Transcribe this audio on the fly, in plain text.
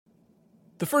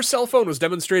The first cell phone was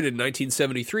demonstrated in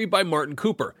 1973 by Martin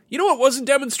Cooper. You know what wasn't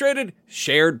demonstrated?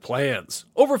 Shared plans.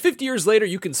 Over 50 years later,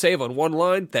 you can save on one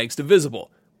line thanks to Visible.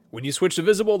 When you switch to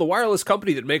Visible, the wireless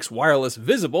company that makes wireless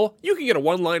visible, you can get a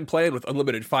one-line plan with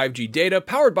unlimited 5G data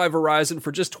powered by Verizon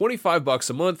for just $25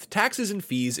 a month, taxes and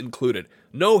fees included.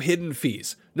 No hidden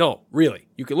fees. No, really.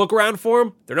 You can look around for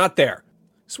them. They're not there.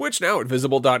 Switch now at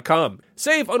Visible.com.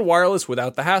 Save on wireless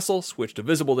without the hassle. Switch to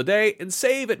Visible today and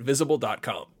save at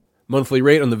Visible.com. Monthly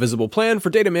rate on the Visible plan for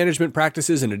data management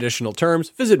practices and additional terms.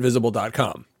 Visit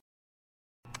Visible.com.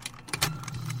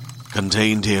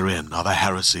 Contained herein are the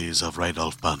heresies of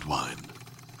Radolf Burntwine,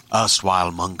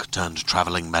 erstwhile monk turned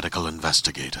traveling medical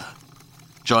investigator.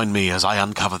 Join me as I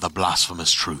uncover the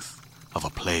blasphemous truth of a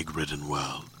plague-ridden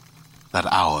world, that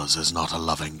ours is not a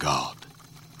loving God,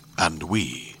 and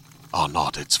we are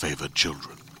not its favored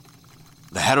children.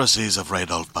 The heresies of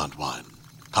Radolf Burntwine,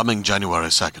 coming January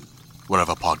 2nd,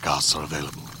 wherever podcasts are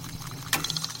available.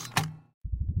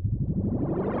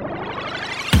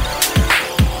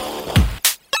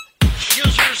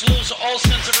 Users lose all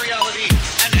sense of reality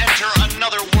and enter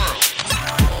another world.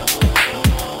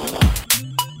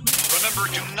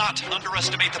 Remember, do not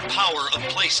underestimate the power of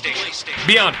PlayStation.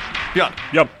 Beyond.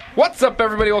 Yep. What's up,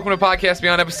 everybody? Welcome to Podcast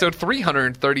Beyond, episode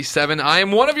 337. I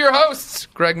am one of your hosts,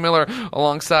 Greg Miller,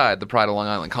 alongside the Pride of Long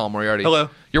Island, Colin Moriarty. Hello.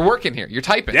 You're working here. You're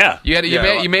typing. Yeah.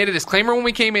 You made a disclaimer when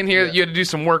we came in here that you had to do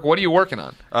some work. What are you working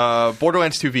on?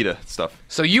 Borderlands 2 Vita stuff.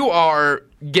 So you are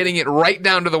getting it right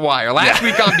down to the wire. Last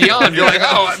week on Beyond, you're like,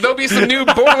 oh, there'll be some new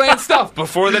Borderlands stuff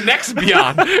before the next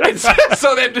Beyond. And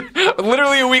so then,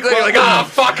 literally a week later, you're like, oh,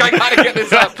 fuck, I gotta get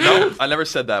this up. No, I never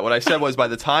said that. What I said was by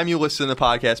the time you listen to the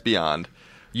Podcast Beyond,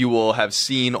 you will have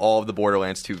seen all of the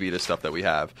Borderlands 2 Vita stuff that we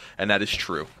have, and that is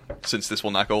true. Since this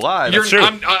will not go live, You're, that's true.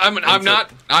 I'm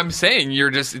not. I'm saying you're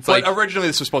just. It's But like originally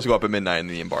this was supposed to go up at midnight, and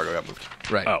the embargo got moved.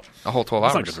 right. Oh. A whole 12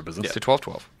 That's hours. not good for business. To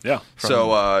 12:12. Yeah.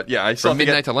 So I still from have to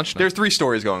midnight to lunchtime. There's 3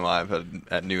 stories going live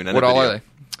at noon. And What a all video. are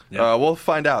they? We'll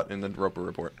find out in the Roper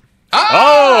report.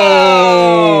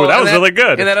 Oh, that was really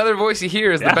good. And that other voice you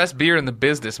hear is Yeah. the best beer in the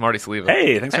business, Marty Sliva.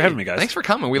 Hey, thanks for having me, guys. Thanks for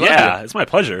coming. We love Yeah, you. it's my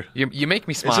pleasure. You make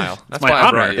me smile. That's my why I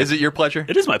honor. brought you. Is it your pleasure?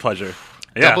 It is my pleasure.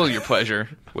 Yeah. Double your pleasure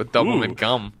with double Ooh. mint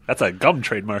gum. That's a gum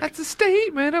trademark. That's a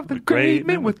statement of the great great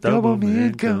man with double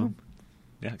mint gum.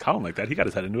 Yeah, Colin like that. He got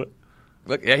his head into it.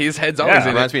 Look, yeah, his head's always Yeah,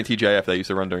 in Reminds it. me of TGIF that used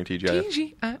to run during TGIF.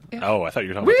 TGIF. Oh, I thought you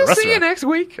were talking about We'll the see you restaurant. next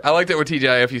week. I liked it when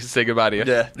TGIF used to say goodbye to you.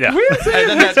 Yeah. Yeah. We'll see you And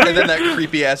then, next that, week. and then that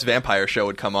creepy ass vampire show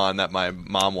would come on that my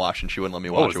mom watched and she wouldn't let me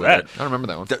watch was it with that? her. I don't remember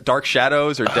that one. Dark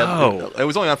Shadows or Death. Oh. It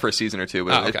was only on for a season or two,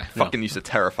 but Oh, okay. it fucking used to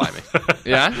terrify me.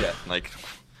 Yeah? Yeah, like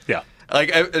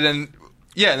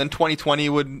Yeah. and then 2020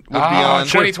 would be Oh, on.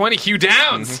 2020, Hugh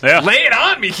Downs. Mhm. Yeah. Lay it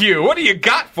on me, Hugh. What do you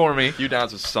got for me? Hugh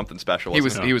Downs was something special. He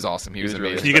wasn't was awesome. He was was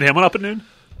really amazing. Can you get him one up at noon?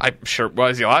 I'm sure.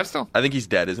 Was he alive still? I think he's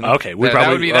dead, isn't he? Okay, we That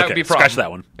probably would be a problem. scratch that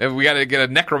one. We got to get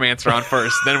a necromancer on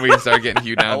first, then we can start getting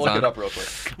Hugh I'll Downs look on. it up real quick.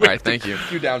 All right, thank you.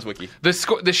 Hugh Downs wiki. The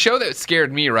show that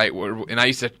scared me, right, and I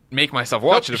used to make myself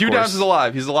watch it. Of Hugh course. Downs is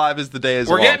alive. He's alive as the day is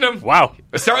We're long. getting him. Wow.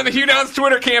 We're starting the Hugh Downs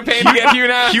Twitter campaign to get Hugh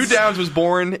Downs. Hugh Downs was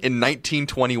born in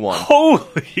 1921. Holy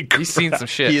crap. He's seen some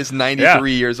shit. He is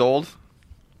 93 years old,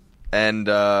 and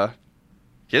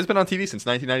he has been on TV since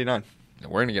 1999.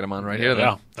 We're gonna get him on right here. Then.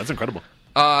 Yeah, that's incredible.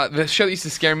 The show that used to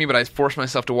scare me, but I forced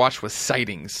myself to watch was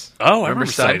Sightings. Oh, I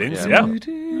remember Sightings. Yeah. And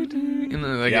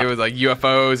then, Yeah. it was like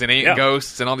UFOs and Yeah.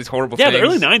 ghosts and all these horrible Yeah, things. the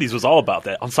early 90s was all about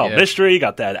that. Unsolved Yeah. Mystery,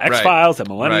 got that X-Files, that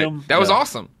Millennium. Right. That was Yeah.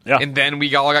 awesome. Yeah. And then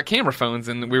we all got camera phones,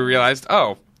 and we realized,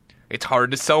 oh, it's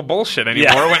hard to sell bullshit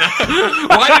anymore. Yeah.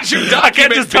 Why didn't you document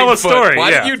can't just tell a Bigfoot? story, Why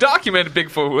yeah. didn't you document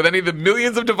Bigfoot with any of the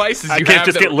millions of devices you I have can't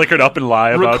just that get liquored up and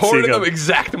lie about recorded seeing the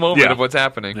exact moment Yeah. of what's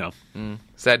happening? No.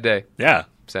 Sad day. Yeah.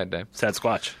 Sad day. Sad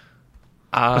Squatch.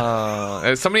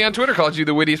 Somebody on Twitter called you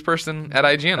the wittiest person at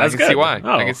IGN. That's I can see good. why.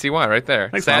 Oh. I can see why right there.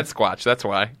 Thanks, Sad Mom. Squatch. That's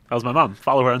why. That was my mom.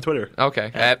 Follow her on Twitter. Okay.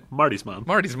 At Marty's mom.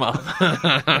 Marty's mom.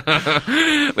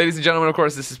 Ladies and gentlemen, of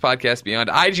course, this is Podcast Beyond,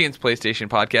 IGN's PlayStation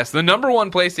podcast, the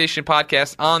 #1 PlayStation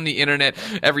podcast on the internet.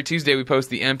 Every Tuesday, we post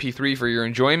the MP3 for your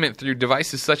enjoyment through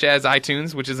devices such as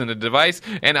iTunes, which isn't a device,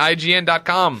 and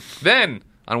IGN.com. Then,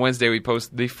 on Wednesday, we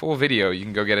post the full video. You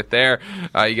can go get it there.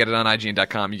 You get it on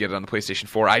IGN.com. You get it on the PlayStation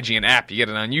 4 IGN app. You get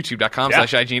it on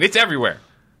YouTube.com/IGN. It's everywhere.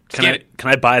 Can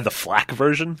I buy the FLAC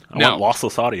version? I No. want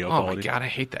lossless audio Oh, my quality. God, I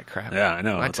hate that crap. Yeah, I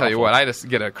know. I That's tell you awful. what, I just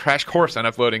get a crash course on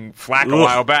uploading FLAC a Ugh,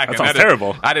 while back. that and sounds is-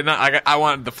 terrible. I did not. I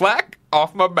wanted the FLAC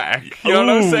off my back. You know what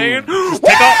I'm saying? Take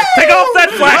off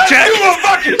that flak jacket. Do a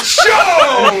fucking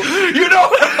show. You know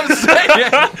what I'm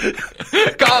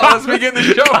saying? Colin, let's begin the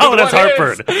show. Colin has What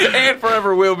heartburn. is and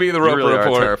forever will be the You Roper really are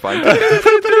Report. terrifying.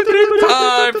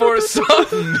 Time for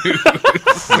some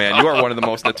news. Man, you are one of the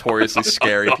most notoriously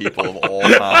scary people of all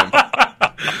time.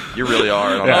 You really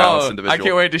are an unbalanced individual. I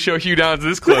can't wait to show Hugh Downs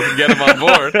this clip and get him on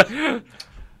board.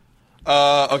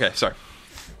 Okay, sorry.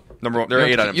 Number one, there are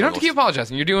 8 items. You don't on have to the keep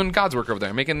apologizing. You're doing God's work over there.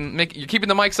 You're keeping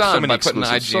the mics list. on So many by putting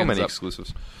the exclusives. IGNs So many up.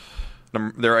 exclusives.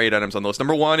 There are 8 items on the list.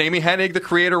 Number 1, Amy Hennig, the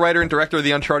creator, writer, and director of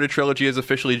the Uncharted trilogy, has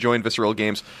officially joined Visceral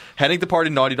Games. Hennig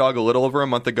departed Naughty Dog a little over a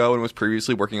month ago and was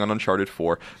previously working on Uncharted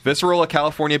 4. Visceral, a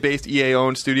California-based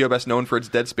EA-owned studio best known for its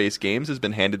Dead Space games, has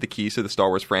been handed the keys to the Star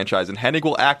Wars franchise, and Hennig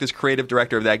will act as creative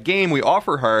director of that game. We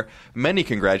offer her many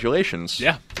congratulations.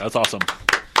 Yeah, that's awesome.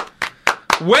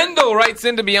 Wendell writes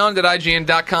into Beyond at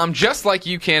IGN.com just like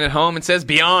you can at home and says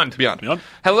Beyond. Beyond.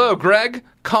 Hello, Greg,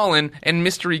 Colin, and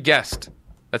mystery guest.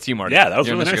 That's you, Marty. Yeah, that was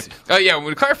You're a really mystery nice. guest. Oh, yeah,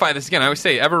 we'll clarify this again. I always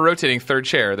say, ever rotating third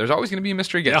chair, there's always going to be a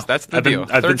mystery guest. That's the deal. I've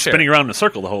Third been chair. spinning around in a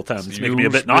circle the whole time. It's making me a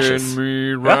bit nauseous.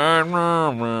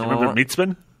 Remember meat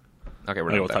spin? Okay, we're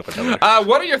Okay, done we'll with talk that. about that later.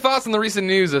 What are your thoughts on the recent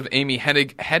news of Amy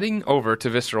Hennig heading over to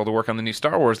Visceral to work on the new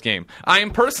Star Wars game? I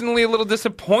am personally a little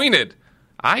disappointed.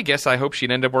 I guess I hope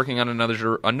she'd end up working on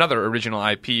another original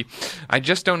IP. I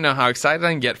just don't know how excited I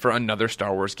can get for another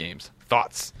Star Wars games.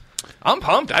 Thoughts? I'm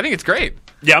pumped. I think it's great.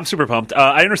 Yeah, I'm super pumped.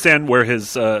 I understand where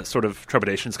his sort of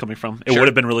trepidation is coming from. It Sure. would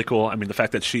have been really cool. I mean, the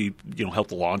fact that she,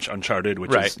 helped launch Uncharted, which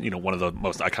Right. is, one of the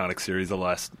most iconic series of the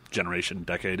last generation,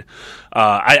 decade.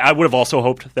 I would have also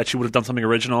hoped that she would have done something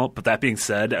original. But that being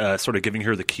said, sort of giving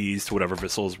her the keys to whatever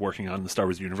Visceral is working on in the Star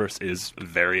Wars universe is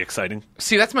very exciting.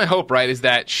 See, that's my hope, right? Is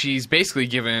that she's basically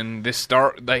given this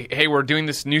hey, we're doing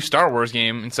this new Star Wars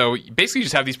game, and so basically you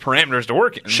just have these parameters to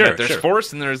work in. Sure, That there's sure.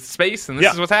 Force and there's space, and this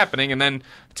Yeah. is what's happening, and then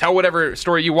tell whatever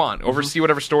story you want, oversee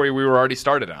whatever story we were already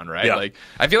started on, right? Yeah. Like,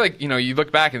 I feel like, you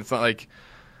look back and it's not like,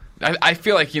 I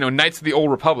feel like, Knights of the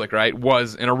Old Republic, right,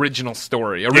 was an original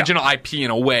story, original IP in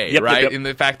a way, Yep, right? yep. In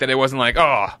the fact that it wasn't like,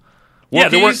 Yeah,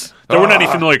 there Wookiees? weren't any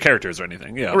familiar characters or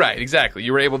anything. Yeah, Right, exactly.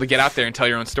 You were able to get out there and tell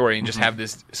your own story and just have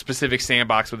this specific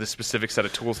sandbox with a specific set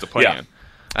of tools to play Yeah. in.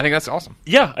 I think that's awesome.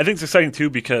 Yeah, I think it's exciting too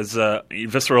because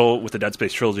Visceral with the Dead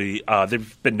Space trilogy,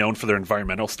 they've been known for their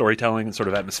environmental storytelling and sort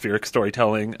of atmospheric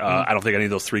storytelling. I don't think any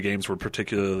of those 3 games were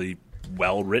particularly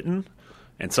well written,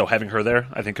 and so having her there,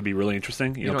 I think, could be really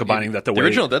interesting. don't Combining need- that the The way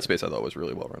original Dead Space I thought was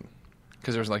really well written.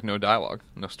 Because there's like no dialogue,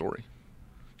 no story.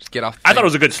 Just get off. The I thing. thought it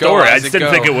was a good Go, story. I Isaac, just didn't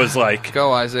go. think it was like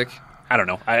Go, Isaac. I don't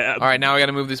know. All right, now we got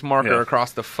to move this marker Yeah.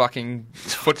 across the fucking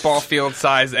football field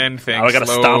size end thing. I got to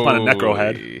stomp on a necro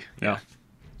head. slowly. Yeah,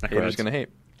 Haters gonna hate.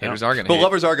 Haters are gonna But hate.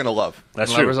 lovers are gonna love.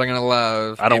 that's Lovers true. are gonna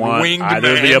love. I don't And want winged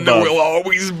either of the men above. will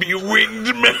always be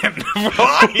winged men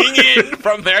flying in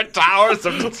from their towers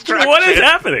of destruction. What is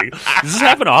happening? Does this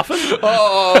happen often?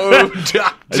 Oh,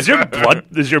 Is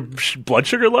your blood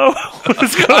sugar low? What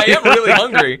is going I am on? really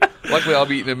hungry. Luckily, I'll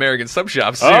be eating American sub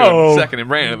shop soon. Oh. Second in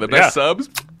Brandon, the best subs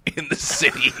in the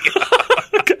city.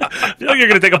 I feel like you're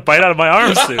going to take a bite out of my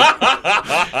arm soon.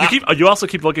 You also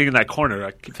keep looking in that corner.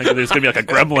 I keep thinking there's going to be like a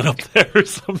gremlin up there or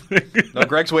something. No,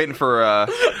 Greg's waiting for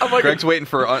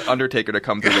Undertaker to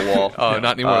come through the wall. Oh,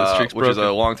 not anymore. The streak's which is a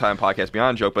broken. long time podcast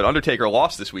beyond joke. But Undertaker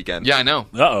lost this weekend. Yeah, I know.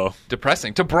 Uh-oh.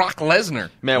 Depressing. To Brock Lesnar.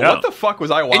 Man, Yeah. what the fuck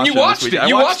was I watching? you watched this it. weekend?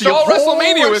 You I watched the all whole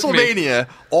WrestleMania with me. WrestleMania,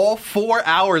 all 4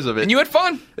 hours of it. And you had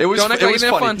fun. It was Don't act it like was you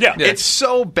didn't have funny. fun. Yeah. It's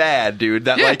so bad, dude.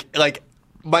 That Yeah. like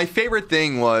my favorite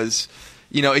thing was.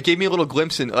 It gave me a little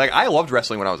glimpse in. Like, I loved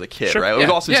wrestling when I was a kid, Sure. right? It was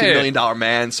Yeah. awesome Yeah, to see yeah. Million Dollar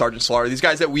Man, Sergeant Slaughter, these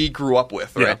guys that we grew up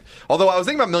with, right? Yeah. Although I was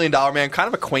thinking about Million Dollar Man, kind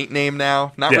of a quaint name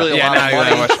now. Not Yeah. really a Yeah, lot now of you money,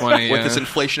 got much money, with yeah. this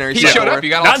inflationary. He stuff showed where- up. You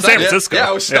got all Not in San excited. Francisco. Yeah,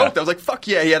 I was stoked. Yeah. I was like, "Fuck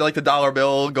yeah!" He had like the dollar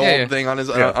bill gold Yeah. thing on his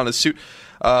Yeah. on his suit.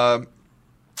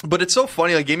 But it's so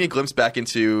funny. Like, gave me a glimpse back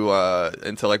into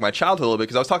like my childhood a little bit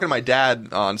because I was talking to my dad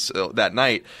on that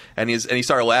night, and he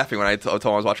started laughing when I told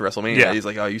him I was watching WrestleMania. Yeah. He's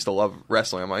like, "Oh, I used to love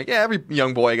wrestling." I'm like, "Yeah, every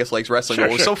young boy I guess likes wrestling." Sure, but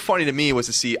what was sure. so funny to me was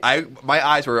to see my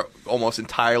eyes were almost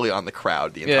entirely on the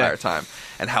crowd the entire time,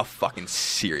 and how fucking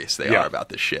serious they Yeah. are about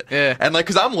this shit. Yeah. And like,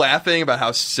 because I'm laughing about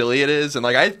how silly it is, and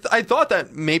like I thought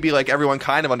that maybe like everyone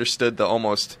kind of understood the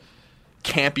almost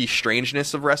campy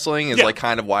strangeness of wrestling is Yeah. like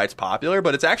kind of why it's popular,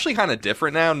 but it's actually kind of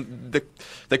different now.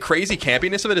 The crazy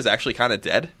campiness of it is actually kind of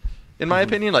dead, in my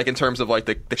opinion. Like in terms of like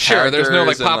the Sure, there's no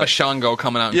like characters and, Papa Shango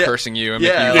coming out and Yeah. cursing you and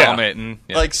Yeah. making you Yeah. vomit. And,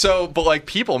 yeah. like so. But like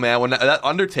people, man, when that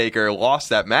Undertaker lost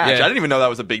that match, Yeah. I didn't even know that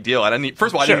was a big deal. First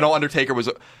of all, I Sure. didn't even know Undertaker was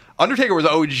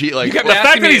OG. Like You kept The asking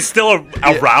fact that me- he's still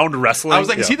around wrestling. I was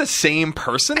like, yeah. is he the same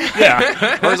person?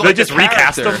 Yeah. Or is it They like just the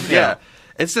recast character? him? Yeah.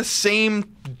 It's the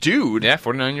same dude. Yeah,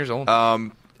 49 years old.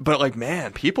 But like,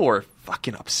 man, people were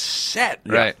fucking upset.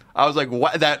 Right. I was like,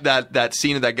 what? That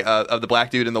scene of of the black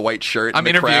dude in the white shirt. I'm in the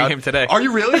interviewing crowd. him today. Are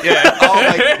you really?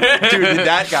 Yeah. Dude,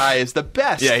 that guy is the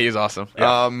best. Yeah, he's awesome.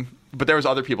 But there was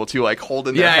other people too, like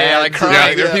holding their Yeah, heads. like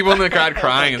crying. There were people in the crowd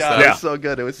crying and God, stuff. It Yeah. was so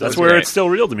good. It was so That's good. where it's still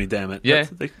real to me. Damn it. Yeah.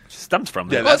 It stems from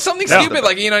that. Yeah, Well, it's something Yeah. stupid,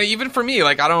 like, even for me,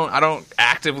 like, I don't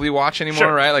actively watch anymore,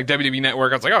 Sure. right? Like WWE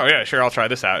Network, I was like, oh yeah, sure, I'll try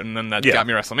this out, and then that Yeah. got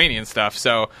me WrestleMania and stuff.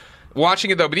 So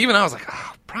watching it though, but even I was like,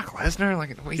 oh, Brock Lesnar, like,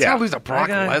 he's Yeah. gotta lose to Brock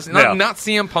That guy- Lesnar, Yeah. not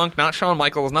CM Punk, not Shawn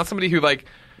Michaels, not somebody who like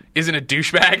isn't a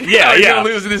douchebag. Yeah, He's yeah. gonna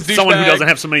lose to this douchebag. Someone who doesn't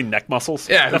have so many neck muscles.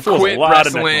 Yeah, that who fool's quit a lot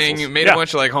of neck wrestling, muscles. made Yeah. a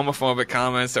bunch of like homophobic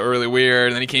comments that were really weird,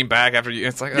 and then he came back after.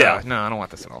 It's like, Yeah. no, I don't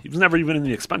want this at all. He was never even in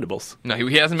the Expendables. No,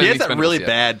 he hasn't been. He in has the that really Expendables yet.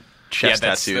 bad chest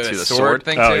that's tattoo too. The sword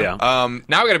thing Oh, too. yeah.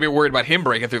 Now we got to be worried about him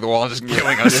breaking through the wall and just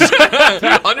killing us.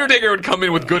 Undertaker would come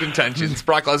in with good intentions.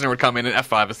 Brock Lesnar would come in and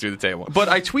F5 us through the table. But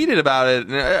I tweeted about it,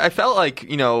 and I felt like,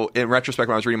 in retrospect,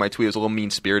 when I was reading my tweet, it was a little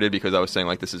mean-spirited because I was saying,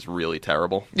 like, this is really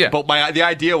terrible. Yeah. But the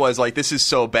idea was, like, this is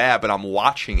so bad, but I'm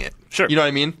watching it. Sure. You know what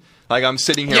I mean? Like, I'm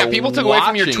sitting here Yeah, people took away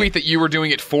from your watching tweet that you were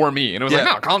doing it for me, and it was like,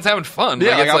 Yeah. no, Colin's having fun.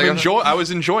 Yeah, it's I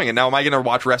was enjoying it. Now, am I going to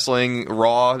watch wrestling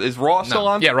Raw? Is Raw still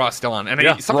on? Yeah, Raw's still on, and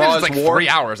Yeah. sometimes Raw it's like is War? 3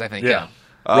 hours. I think. Yeah.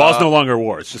 Raw's no longer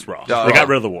War. It's just Raw. They got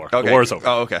rid of the War. Okay. The War is over.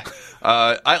 Oh, okay.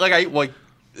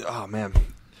 Oh man.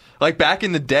 Like back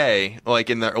in the day, like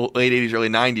in the late 80s, early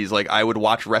 90s, like I would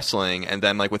watch wrestling, and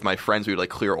then like with my friends, we would like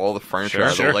clear all the furniture,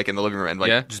 Sure. like in the living room, and like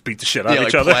Yeah. Just beat the shit out of like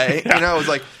each other. play. Yeah. You know, it was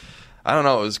like, I don't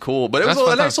know, it was cool, but it was That's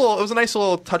fun a nice times. little, it was a nice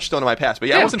little touchstone of my past. But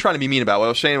yeah, I Yeah. wasn't trying to be mean about it. What I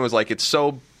was saying was like it's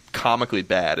so comically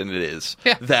bad, and it is.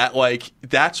 Yeah. That like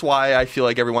that's why I feel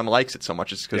like everyone likes it so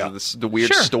much. It's because Yeah. of the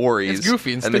weird Sure. stories, It's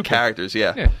goofy and the stupid. characters.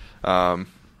 Yeah.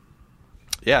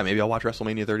 Yeah, maybe I'll watch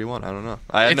WrestleMania 31. I don't know.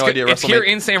 I had It's no good. idea. It's here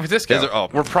in San Francisco. Is it? Oh.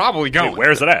 We're probably going. Wait, where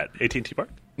is it at? AT&T Park?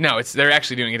 No, they're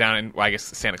actually doing it down in, I guess,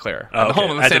 Santa Clara. Oh, The okay.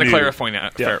 home of the At the Santa new- Clara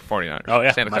Yeah. 49ers. Oh,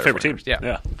 yeah. Santa My Clara favorite team.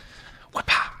 49ers. Yeah.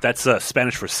 That's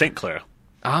Spanish for St. Clair,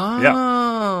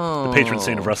 Oh. the patron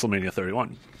saint of WrestleMania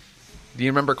 31. Do you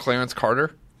remember Clarence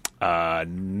Carter?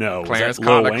 No. Clarence Was that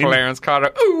Lil Carter. Wayne? Clarence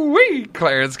Carter. Ooh wee,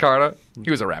 Clarence Carter. He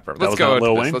was a rapper. Let's was go. not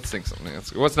Lil Let's, Wayne? let's think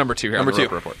something. What's number 2 here? Number on the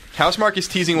 2. Roper Report? Housemarque is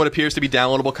teasing what appears to be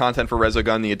downloadable content for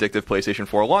Resogun, the addictive PlayStation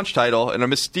 4 launch title. In a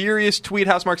mysterious tweet,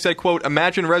 Housemarque said, quote,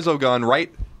 "Imagine Resogun,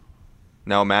 right?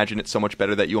 Now imagine it so much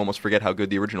better that you almost forget how good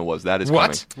the original was. That is What?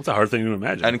 coming." That's a hard thing to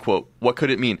imagine. End quote. What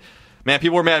could it mean? Man,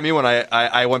 people were mad at me when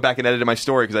I went back and edited my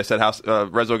story because I said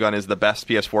Resogun is the best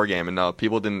PS4 game, and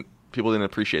people didn't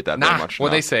appreciate that very Nah, much. what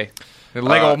no. they say? The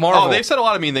Lego Marvel. Oh, they said a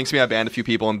lot of mean things to me. I banned a few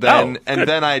people, and then good.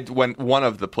 I went one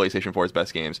of the PlayStation 4's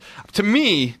best games. To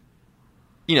me,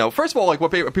 first of all, like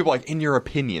what people like, in your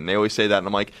opinion, they always say that, and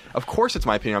I'm like, of course it's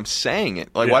my opinion. I'm saying it.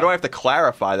 Like, Yeah. why do I have to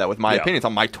clarify that with my Yeah. opinion? It's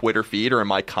on my Twitter feed or in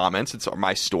my comments. It's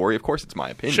my story. Of course, it's my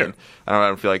opinion. Sure. I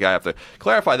don't feel like I have to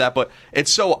clarify that, but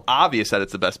it's so obvious that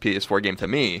it's the best PS4 game to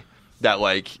me that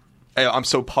like. I'm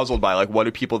so puzzled by like what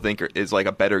do people think is like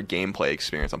a better gameplay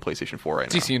experience on PlayStation 4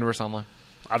 right now? DC Universe Online.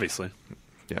 Obviously.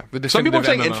 Yeah. The Some people are definitive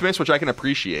saying MMO. Infamous, which I can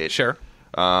appreciate. Sure.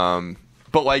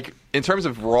 But like in terms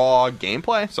of raw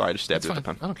gameplay, sorry, I just stabbed That's you with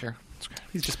fine. the I don't care. It's great.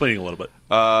 He's just bleeding a little bit.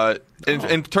 pen.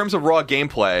 In terms of raw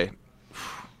gameplay,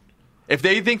 if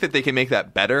they think that they can make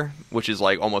that better, which is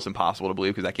like almost impossible to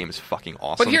believe because that game is fucking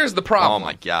awesome. But here's the problem. Oh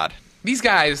my god, These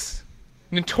guys,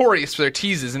 notorious for their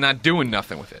teases and not doing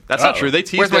nothing with it. that's not true. They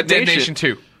teased Where's my Dead Nation Nation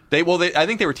 2? I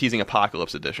think they were teasing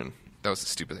Apocalypse Edition. That was a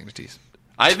stupid thing to tease.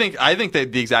 I think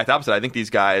that the exact opposite. I think these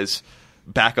guys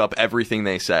back up everything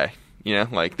they say.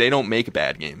 Like they don't make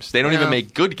bad games. They don't even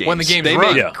make good games. When the games they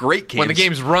run. make Yeah. great games. When the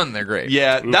games run, they're great.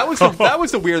 Yeah, that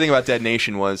was the weird thing about Dead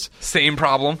Nation was Same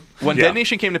problem. when Yeah. Dead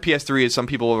Nation came to PS3, as some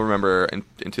people will remember in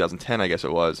 2010, I guess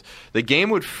it was, the game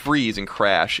would freeze and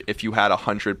crash if you had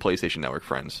 100 PlayStation Network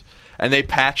friends. And they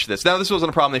patched this. Now, this wasn't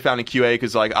a problem they found in QA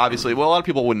because, like, obviously, well, a lot of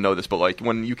people wouldn't know this, but like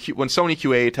when Sony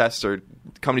QA tests or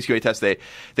companies QA tests,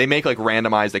 they make like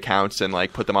randomized accounts and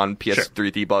like put them on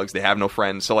PS3 debugs. They have no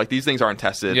friends, so like these things aren't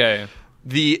tested. Yeah.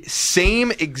 The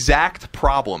same exact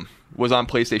problem was on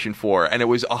PlayStation 4, and it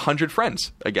was 100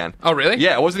 friends again. Oh, really?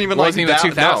 Yeah, it wasn't even Wasn't like even that.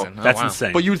 2,000. No. Oh, That's wow.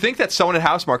 insane. But you'd think that someone at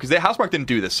Housemarque, because Housemarque didn't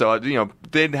do this, so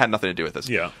they had nothing to do with this.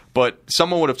 Yeah. But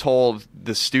someone would have told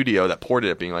the studio that ported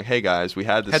it, being like, "Hey guys, we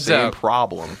had the Heads same up.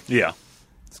 problem," Yeah.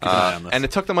 Let's keep an eye on this. and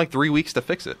it took them like 3 weeks to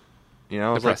fix it. It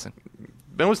was like, Depressing.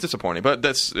 It was disappointing, but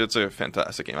it's a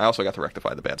fantastic game. I also got to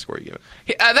rectify the bad score you gave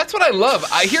it. That's what I love.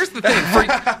 Here's the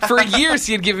thing. For years,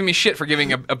 he had given me shit for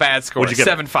giving a bad score,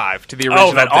 7-5 to the original.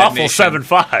 Oh, that awful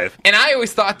 7-5. And I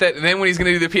always thought that then when he's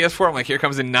going to do the PS4, I'm like, here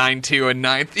comes a 9-2 and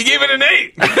 9th. He gave it an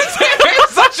 8.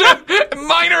 It's such a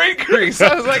minor increase.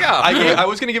 I was like, oh. I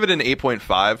was going to give it an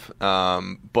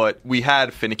 8.5, but we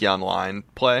had Finicky Online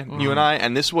play, you and I,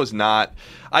 and this was not...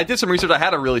 I did some research. I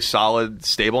had a really solid,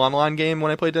 stable online game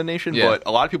when I played Dead Nation, but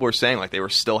a lot of people were saying like they were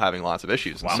still having lots of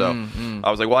issues. And so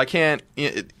I was like, well, I can't...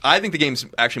 I think the game's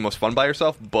actually most fun by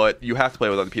yourself, but you have to play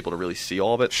with other people to really see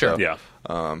all of it. Sure. So, Yeah.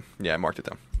 I marked it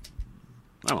down.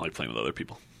 I don't like playing with other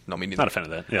people. No, me neither. Not a fan of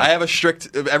that. Yeah. I have a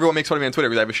strict... Everyone makes fun of me on Twitter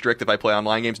because I have a strict, if I play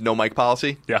online games, no mic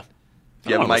policy. Yeah. If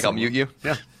you have a mic, I'll mute you.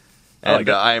 Yeah. And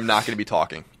I am not going to be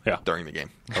talking during the game.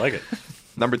 I like it.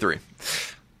 Number 3.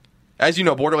 As you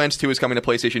know, Borderlands 2 is coming to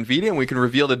PlayStation Vita, and we can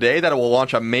reveal today that it will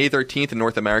launch on May 13th in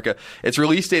North America. Its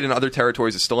release date in other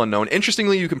territories is still unknown.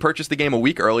 Interestingly, you can purchase the game a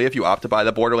week early if you opt to buy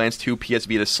the Borderlands 2 PS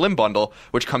Vita Slim Bundle,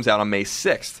 which comes out on May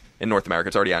 6th in North America.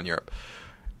 It's already out in Europe.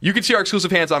 You can see our exclusive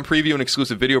hands-on preview and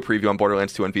exclusive video preview on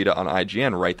Borderlands 2 and Vita on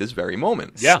IGN right this very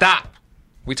moment. Yeah. Stop.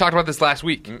 We talked about this last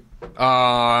week.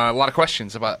 A lot of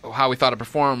questions about how we thought it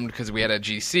performed because we had a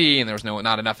GC and there was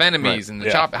not enough enemies in the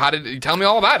shop. How did you tell me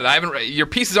all about it? Your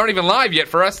pieces aren't even live yet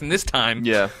for us in this time.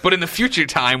 Yeah. But in the future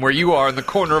time where you are in the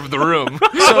corner of the room,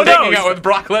 hanging out with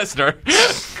Brock Lesnar.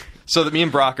 So that me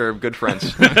and Brock are good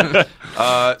friends.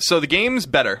 So the game's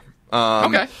better.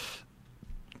 Okay.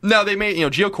 No, they made,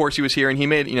 Gio Corsi was here, and he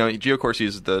made, Gio Corsi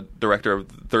is the director of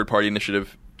Third Party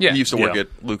Initiative. Yeah. He used to work at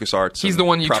LucasArts. He's the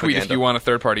one you tweet if you want a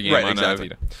third-party game on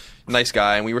Vita. Nice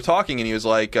guy. And we were talking, and he was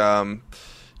like,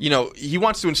 he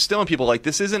wants to instill in people, like,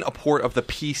 this isn't a port of the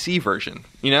PC version.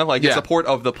 It's a port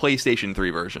of the PlayStation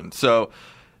 3 version. So,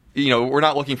 we're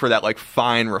not looking for that, like,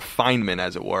 fine refinement,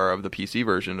 as it were, of the PC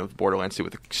version of Borderlands 2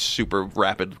 with super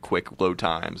rapid, quick load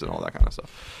times and all that kind of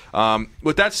stuff.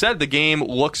 With that said, the game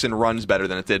looks and runs better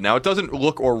than it did. Now, it doesn't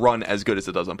look or run as good as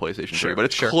it does on PlayStation 3, but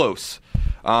it's close.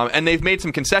 And they've made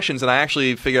some concessions, and I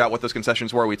actually figured out what those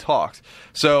concessions were. We talked.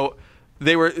 So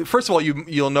they were, first of all,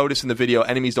 you'll notice in the video,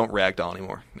 enemies don't ragdoll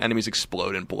anymore. Enemies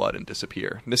explode in blood and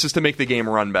disappear. This is to make the game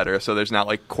run better, so there's not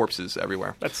like corpses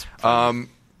everywhere. That's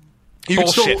you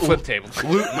bullshit. can still Flip tables.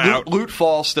 Loot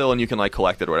falls still, and you can like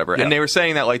collect it or whatever. Yeah. And they were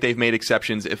saying that like they've made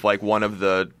exceptions if like one of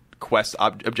the quest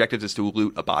objectives is to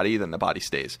loot a body, then the body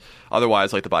stays.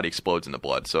 Otherwise, like the body explodes in the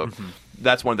blood. So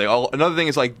that's one thing. Another thing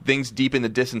is like things deep in the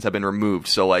distance have been removed.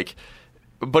 So like,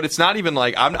 but it's not even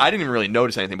like I didn't even really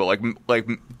notice anything. But like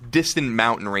distant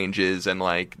mountain ranges and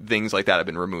like things like that have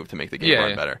been removed to make the game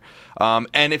run better.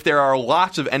 And if there are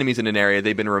lots of enemies in an area,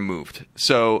 they've been removed.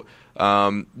 So.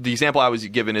 The example I was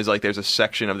given is like there's a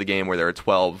section of the game where there are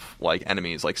 12 like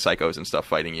enemies like psychos and stuff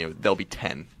fighting you. There'll be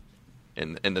 10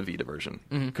 in the Vita version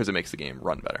because it makes the game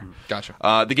run better. Gotcha.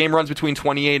 The game runs between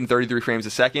 28 and 33 frames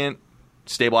a second.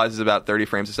 Stabilizes about 30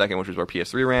 frames a second, which is where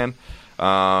PS3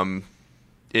 ran.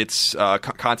 It's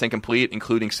content complete,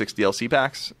 including 6 DLC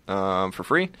packs for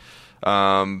free.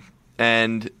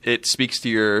 And it speaks to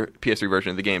your PS3 version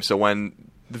of the game. So when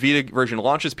the Vita version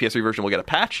launches, PS3 version will get a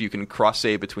patch. You can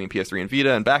cross-save between PS3 and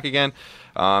Vita and back again.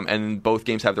 And both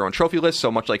games have their own trophy lists.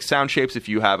 So much like Sound Shapes, if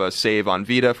you have a save on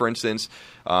Vita, for instance,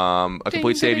 a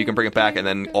complete save, you can bring it back, and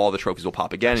then all the trophies will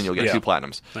pop again, and you'll get 2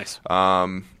 platinums. Nice.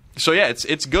 So yeah,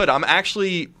 it's good. I'm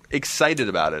actually excited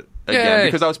about it again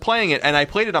because I was playing it, and I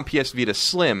played it on PS Vita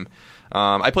Slim.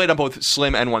 I played on both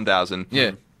Slim and 1000.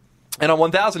 Yeah. And on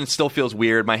 1000, it still feels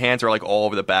weird. My hands are like all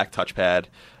over the back touchpad.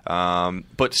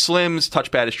 But Slim's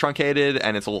touchpad is truncated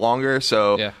and it's longer,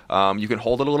 so you can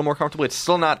hold it a little more comfortably. It's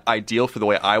still not ideal for the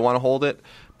way I want to hold it,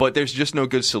 but there's just no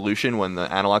good solution when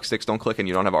the analog sticks don't click and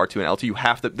you don't have R2 and L2. You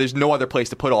have to. There's no other place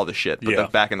to put all the shit but the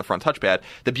back and the front touchpad.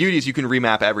 The beauty is you can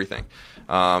remap everything.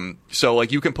 So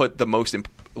like you can put the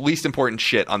least important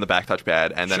shit on the back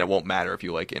touchpad, and then it won't matter if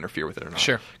you like interfere with it or not.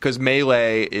 Sure. Because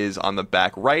melee is on the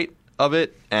back right of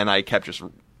it, and I kept just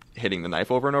hitting the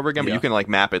knife over and over again. But you can like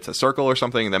map it to circle or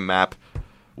something, and then map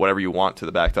whatever you want to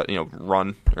the back,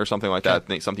 run or something like that.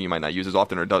 Something you might not use as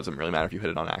often, or it doesn't really matter if you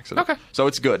hit it on accident. Okay. So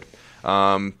it's good.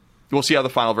 We'll see how the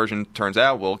final version turns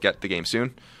out. We'll get the game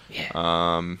soon. Yeah.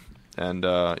 I'm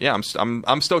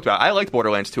stoked about it. I liked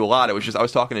Borderlands 2 a lot. It was just I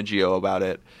was talking to Gio about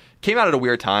it. Came out at a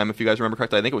weird time, if you guys remember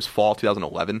correctly. I think it was fall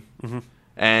 2011.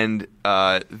 and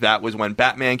that was when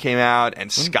Batman came out and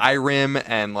Skyrim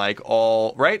and like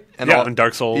all right and and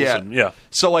Dark Souls. And,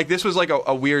 So like this was like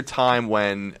a weird time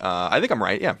when I think I'm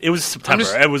right. Yeah, it was September.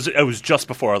 It was just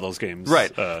before all those games.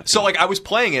 Right. So like I was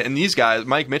playing it, and these guys,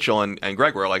 Mike Mitchell and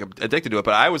Greg, were like addicted to it.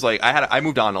 But I was like, I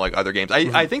moved on to like other games.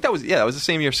 I think that was the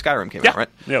same year Skyrim came out, right?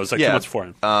 Yeah, it was like 2 months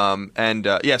beforehand.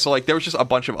 So like there was just a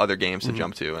bunch of other games to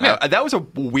jump to, and that was a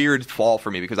weird fall for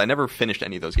me because I never finished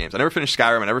any of those games. I never finished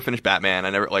Skyrim. I never finished Batman. I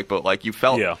never but like you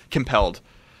felt compelled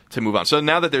to move on. So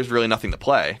now that there's really nothing to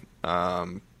play.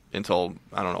 Until,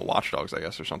 I don't know, Watch Dogs, I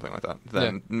guess, or something like that.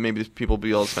 Then maybe people will be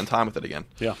able to spend time with it again.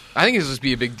 Yeah. I think it'll just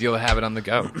be a big deal to have it on the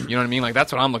go. You know what I mean? Like,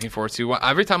 that's what I'm looking forward to.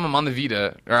 Every time I'm on the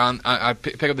Vita, or I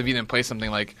pick up the Vita and play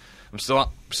something, like, I'm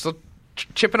still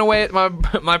chipping away at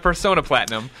my Persona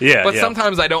Platinum. Yeah, but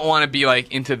sometimes I don't want to be,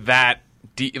 like, into that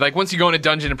like once you go in a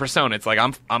dungeon in Persona, it's like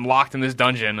I'm locked in this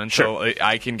dungeon until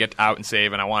I can get out and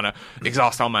save, and I want to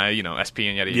exhaust all my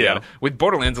SP and yada yada. With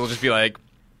Borderlands, it'll just be like,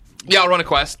 I'll run a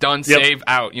quest, done, save,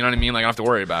 out. You know what I mean? Like I don't have to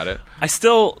worry about it. I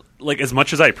still like, as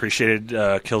much as I appreciated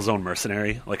Killzone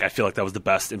Mercenary, like I feel like that was the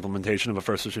best implementation of a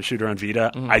first-person shooter on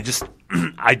Vita.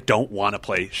 I don't want to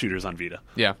play shooters on Vita.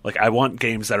 Yeah, like I want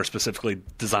games that are specifically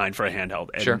designed for a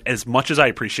handheld. And as much as I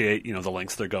appreciate the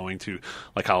lengths they're going to,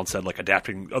 like Colin said, like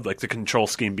adapting, like the control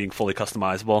scheme being fully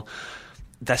customizable,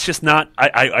 that's just not.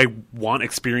 I want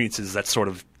experiences that sort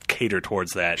of cater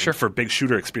towards that. Sure. And for big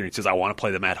shooter experiences, I want to play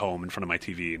them at home in front of my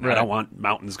TV. And I don't want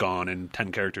mountains gone and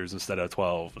 10 characters instead of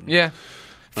 12. And,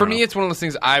 For me, it's one of those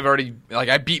things I've already, like,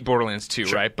 I beat Borderlands 2,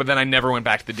 right? But then I never went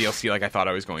back to the DLC like I thought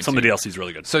I was going to. Some of the DLC is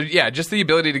really good. So, yeah, just the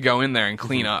ability to go in there and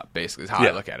clean up, basically, is how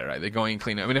I look at it, right? They're going and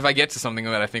clean up. I mean, if I get to something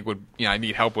that I think would, I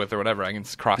need help with or whatever, I can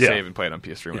cross-save and play it on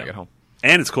PS3 when I get home.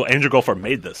 And it's cool. Andrew Goldfarb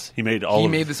made this. He made all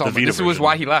of this the Vita This was version.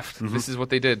 why he left. This is what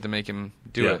they did to make him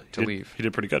leave. He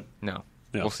did pretty good. No.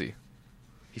 Yeah. We'll see.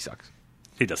 He sucks.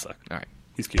 He does suck. All right.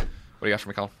 He's cute. What do you got for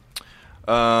me,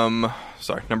 Colin?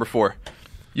 Sorry, number 4.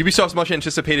 Ubisoft's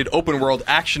much-anticipated open-world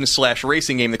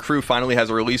action/racing game, The Crew, finally has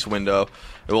a release window.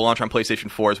 It will launch on PlayStation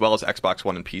 4 as well as Xbox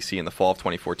One and PC in the fall of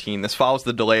 2014. This follows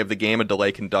the delay of the game, a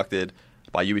delay conducted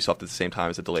by Ubisoft at the same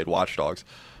time as it delayed Watch Dogs.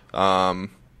 I'm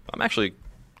actually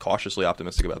cautiously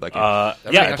optimistic about that game.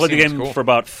 I played the game for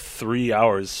about 3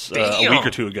 hours a week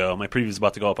or two ago. My preview is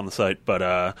about to go up on the site,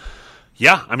 but...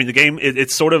 yeah, I mean the game.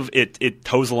 It's sort of it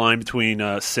toes the line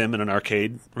between sim and an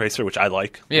arcade racer, which I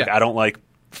like. Yeah. Like, I don't like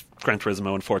Gran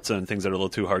Turismo and Forza and things that are a little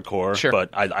too hardcore. Sure. But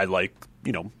I like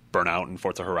Burnout and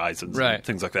Forza Horizons and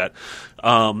things like that.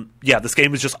 This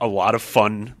game is just a lot of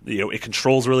fun. It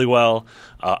controls really well.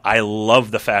 I love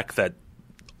the fact that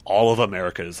all of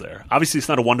America is there. Obviously, it's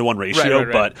not a 1-to-1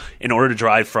 ratio, but in order to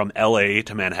drive from LA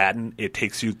to Manhattan, it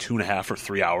takes you 2.5 or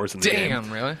 3 hours in the game.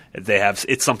 Damn, really?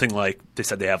 It's something like, they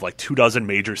said they have like 24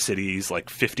 major cities, like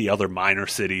 50 other minor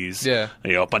cities, a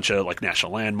bunch of like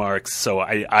national landmarks. So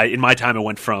I in my time, I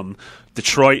went from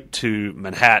Detroit to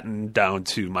Manhattan down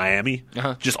to Miami,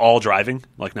 just all driving,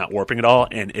 like not warping at all,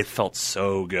 and it felt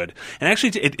so good. And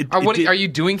actually, are you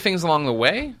doing things along the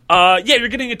way? You're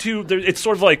getting into. It's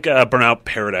sort of like Burnout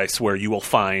Paradise, where you will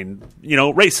find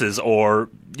races or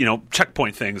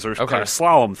checkpoint things or kind of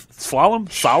slalom,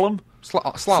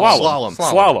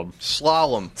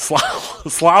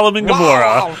 and Gomorrah.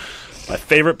 Wow. My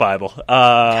favorite Bible.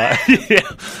 But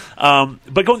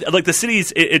like the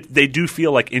cities, they do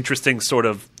feel like interesting sort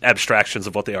of abstractions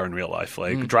of what they are in real life.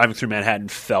 Like driving through Manhattan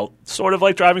felt sort of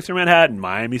like driving through Manhattan.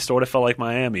 Miami sort of felt like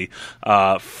Miami.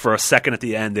 For a second at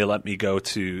the end, they let me go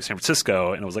to San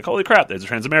Francisco, and I was like, holy crap, there's a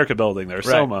Transamerica building, there's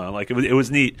Soma. Like it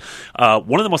was neat.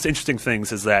 One of the most interesting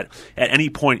things is that at any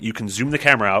point you can zoom the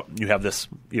camera out. You have this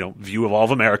view of all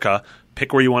of America.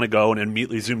 Pick where you want to go, and it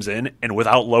immediately zooms in, and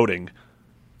without loading,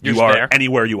 you are there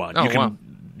anywhere you want.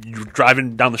 You're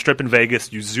driving down the strip in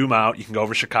Vegas, you zoom out, you can go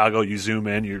over Chicago, you zoom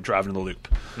in, you're driving in the loop.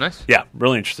 Nice. Yeah,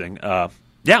 really interesting. I'm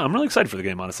really excited for the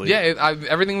game, honestly. Yeah,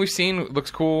 everything we've seen looks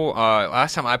cool.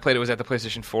 Last time I played it was at the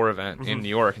PlayStation 4 event in New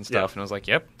York and stuff, and I was like,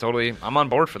 yep, totally, I'm on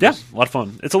board for this. Yeah, a lot of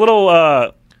fun. It's a little,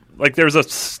 like there's a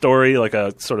story, like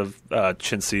a sort of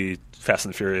chintzy Fast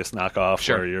and the Furious knockoff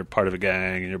where you're part of a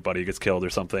gang and your buddy gets killed or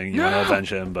something. You want to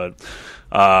avenge him, but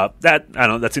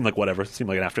that seemed like whatever. It seemed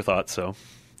like an afterthought. So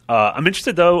I'm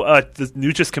interested though. The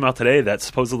news just came out today that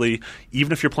supposedly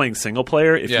even if you're playing single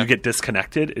player, if you get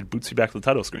disconnected, it boots you back to the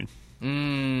title screen.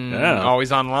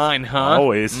 Always online, huh?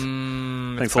 Always.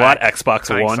 Thanks a lot,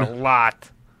 Xbox One. Thanks a lot.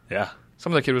 Yeah.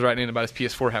 Some other kid was writing in about his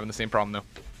PS4 having the same problem though.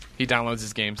 He downloads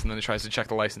his games and then he tries to check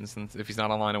the license, and if he's not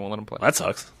online, it won't let him play. That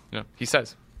sucks. Yeah, he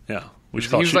says. Yeah, he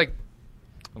was like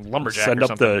lumberjack. Send or up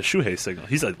something. the Shuhei signal.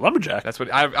 He's a lumberjack. That's what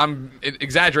I'm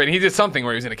exaggerating. He did something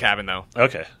where he was in a cabin though,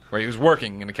 Okay. where he was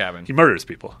working in a cabin. He murders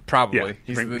people. Probably. Yeah.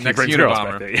 He's He the he next brings girls Unabomber.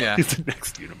 back there. Yeah. He's the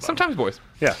next Unabomber. Sometimes boys.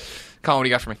 Yeah. Colin, what do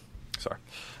you got for me? Sorry.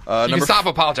 You can stop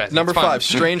apologizing. Number It's fine. 5,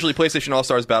 strangely, PlayStation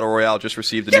All-Stars Battle Royale just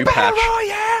received a new patch,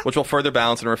 which will further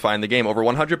balance and refine the game. Over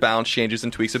 100 balance changes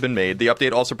and tweaks have been made. The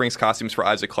update also brings costumes for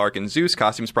Isaac Clarke and Zeus,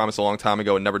 costumes promised a long time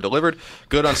ago and never delivered.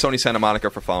 Good on Sony Santa Monica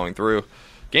for following through.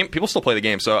 People still play the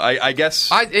game, so I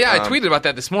guess... I tweeted about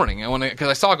that this morning because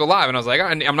I saw it go live, and I was like,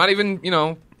 I'm not even,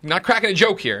 not cracking a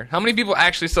joke here. How many people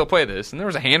actually still play this? And there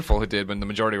was a handful who did, but the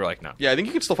majority were like, no. Yeah, I think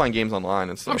you can still find games online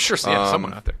and stuff. I'm sure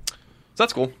someone out there. So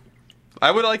that's cool. I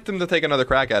would like them to take another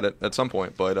crack at it at some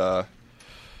point, but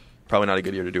probably not a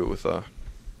good year to do it with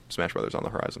Smash Brothers on the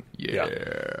horizon. Yeah.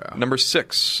 Number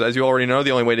 6, as you already know,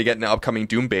 the only way to get an upcoming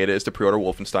Doom beta is to pre-order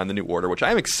Wolfenstein: The New Order, which I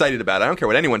am excited about. I don't care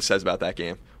what anyone says about that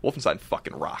game. Wolfenstein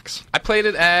fucking rocks. I played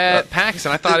it at PAX,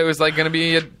 and I thought it was like going to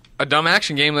be a dumb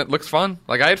action game that looks fun.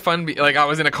 Like I had fun. Like I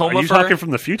was in a coma. Are you talking from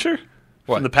the future?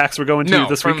 What? From the PAX we're going to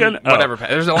this from weekend? Whatever.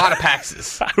 There's a lot of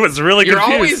PAXs. I was really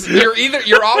confused.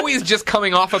 You're always just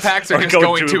coming off a PAX or Or just going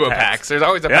going to to a a PAX. PAX. There's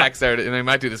always a Yeah. PAX there, and they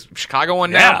might do this Chicago one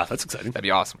now. Yeah, that's exciting. That'd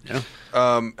be awesome. Yeah.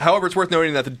 However, it's worth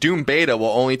noting that the Doom beta will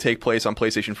only take place on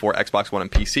PlayStation 4, Xbox One,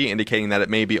 and PC, indicating that it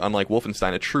may be, unlike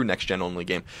Wolfenstein, a true next-gen only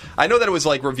game. I know that it was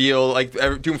like revealed,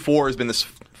 like Doom 4 has been this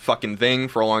fucking thing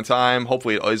for a long time.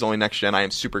 Hopefully it is only next-gen. I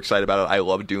am super excited about it. I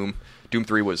love Doom. Doom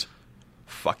 3 was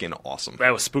fucking awesome.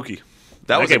 That was spooky.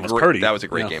 That was game was pretty. That was a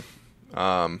great Yeah.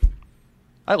 game.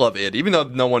 I love id, even though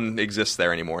no one exists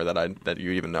there anymore that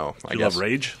you even know. I You guess love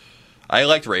Rage? I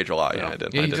liked Rage a lot. Yeah, Yeah. I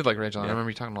did. Yeah, I you did like Rage on. I Yeah. remember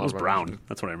you talking a lot It was about brown. Rage.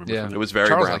 That's what I remember. Yeah, from It was very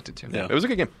Charles brown. liked it too. Yeah. It was a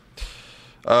good game.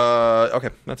 Okay,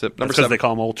 that's it. Number That's because 7. they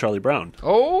call him Old Charlie Brown.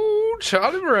 Oh,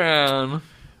 Charlie Brown.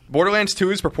 Borderlands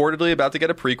 2 is purportedly about to get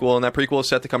a prequel, and that prequel is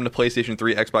set to come to PlayStation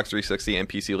 3, Xbox 360, and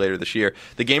PC later this year.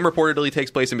 The game reportedly takes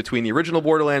place in between the original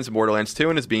Borderlands and Borderlands 2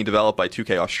 and is being developed by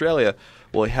 2K Australia.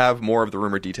 We'll have more of the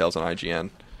rumored details on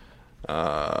IGN.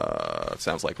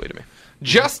 Sounds likely to me.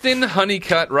 Justin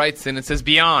Honeycutt writes in and says,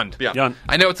 Beyond. Beyond.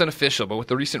 I know it's unofficial, but with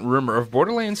the recent rumor of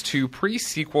Borderlands 2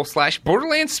 pre-sequel /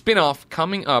 Borderlands spin-off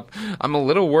coming up, I'm a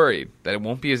little worried that it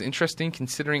won't be as interesting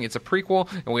considering it's a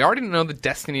prequel and we already know the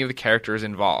destiny of the characters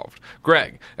involved.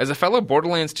 Greg, as a fellow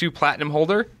Borderlands 2 Platinum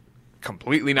holder,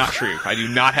 completely not true. I do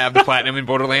not have the Platinum in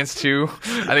Borderlands 2.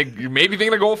 I think you may be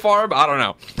thinking of Goldfarb. I don't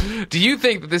know. Do you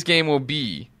think that this game will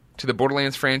be to the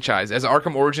Borderlands franchise as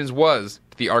Arkham Origins was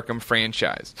to the Arkham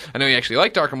franchise? I know you actually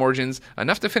liked Arkham Origins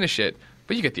enough to finish it,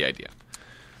 but you get the idea.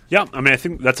 Yeah, I mean, I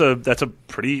think that's a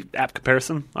pretty apt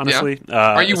comparison, honestly.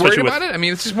 Yeah. Are you worried especially about it? I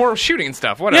mean, it's just more shooting and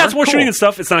stuff. Whatever. Yeah, it's more Cool. shooting and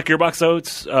stuff. It's not Gearbox, though.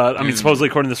 It's, I mean, supposedly,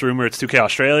 according to this rumor, it's 2K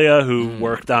Australia, who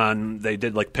worked on, they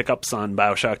did, like, pickups on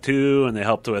Bioshock 2, and they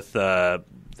helped with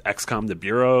XCOM, the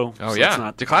Bureau. Oh, So yeah. it's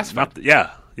not, Declassified. Not,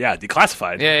 yeah,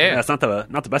 Declassified. Yeah. It's not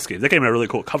the best game. That game had a really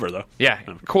cool cover, though. Yeah,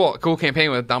 cool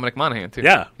campaign with Dominic Monaghan, too.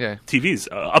 Yeah. Yeah. TVs.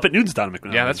 Up at Noon's Dominic.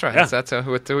 Yeah, that's right. Yeah. That's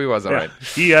who he was, all right.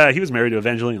 He was married to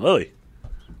Evangeline Lilly.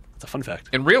 It's a fun fact.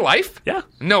 In real life? Yeah,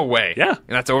 No way. Yeah. And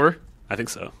that's over? I think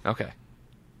so. Okay.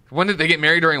 When did they get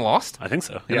married during Lost? I think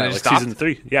so. then Yeah, it like just stopped? season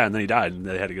 3. Yeah, and then he died, and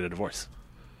they had to get a divorce.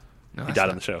 No, He that's died not-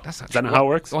 on the show. That's not Is that true. not how it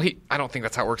works? Well, I don't think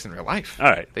that's how it works in real life. All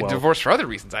right, They well- divorced for other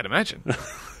reasons, I'd imagine.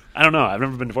 I don't know. I've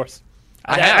never been divorced.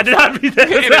 I have. I did not read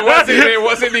that. And it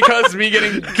wasn't because of me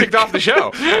getting kicked off the show.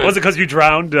 Was it because you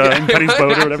drowned in Penny's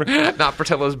boat or whatever? Not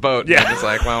Portillo's boat. Yeah. Yeah. It's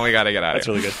like, well, we got to get out of That's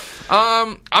here. really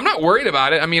good. I'm not worried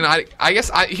about it. I mean, I guess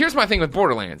here's my thing with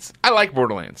Borderlands. I like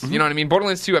Borderlands. Mm-hmm. You know what I mean?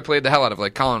 Borderlands 2 I played the hell out of,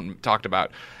 like Colin talked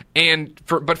about.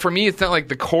 But for me, it's not like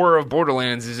the core of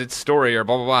Borderlands is its story or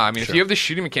blah, blah, blah. I mean, if you have the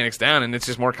shooting mechanics down and it's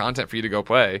just more content for you to go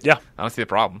play, Yeah. I don't see the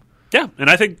problem. Yeah, and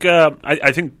I think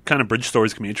I think kind of bridge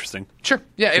stories can be interesting. Sure.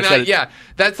 Yeah, and Just that yeah,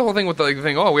 that's the whole thing with the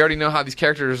thing. Oh, we already know how these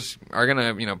characters are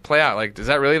gonna, play out. Like, is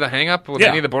that really the hang up with Yeah.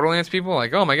 any of the Borderlands people?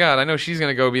 Like, oh my god, I know she's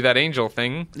gonna go be that angel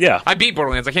thing. Yeah. I beat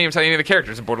Borderlands. I can't even tell you any of the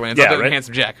characters in Borderlands Yeah, other than right.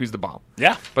 Handsome Jack, who's the bomb.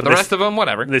 Yeah, But the they, rest of them,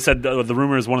 whatever. they said the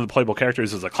rumor is one of the playable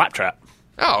characters is a Claptrap.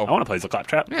 Oh, I want to play as a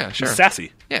Claptrap. Yeah, sure. He's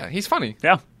sassy. yeah, he's funny.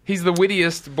 Yeah. He's the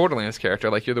wittiest Borderlands character.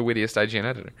 Like you're the wittiest IGN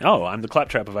editor. Oh, I'm the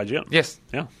Claptrap of IGN. Yes.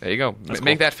 Yeah. There you go. That's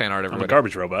Make cool. that fan art, I'm a everybody.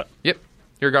 garbage robot. Yep.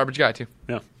 You're a garbage guy too.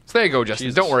 Yeah. So there you go, Justin.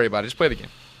 Jesus. Don't worry about it. Just play the game.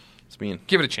 It's mean.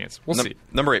 Give it a chance. We'll see.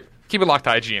 Number 8. Keep it locked to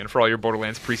IGN for all your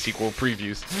Borderlands pre-sequel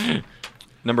previews.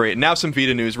 Number 8. Now some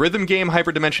Vita news. Rhythm game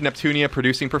Hyperdimension Neptunia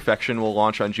Producing Perfection will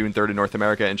launch on June 3rd in North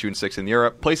America and June 6th in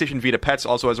Europe. PlayStation Vita Pets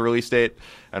also has a release date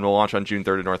and will launch on June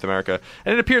 3rd in North America.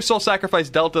 And it appears Soul Sacrifice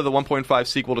Delta, the 1.5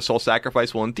 sequel to Soul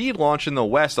Sacrifice, will indeed launch in the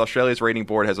West. Australia's rating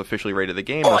board has officially rated the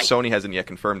game, though Sony hasn't yet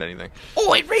confirmed anything.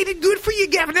 Oh, it rated good for you,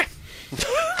 Governor.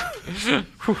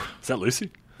 Is that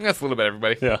Lucy? That's a little bit,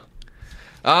 everybody. Yeah.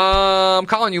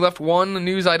 Colin, you left one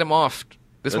news item off.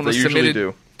 This As one they was usually submitted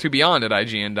do. to Beyond at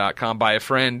IGN.com by a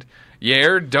friend.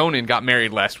 Yair Donan got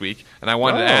married last week, and I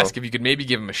wanted to ask if you could maybe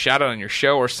give him a shout out on your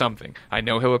show or something. I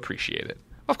know he'll appreciate it.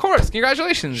 Of course.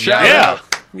 Congratulations. Shout Yair. out.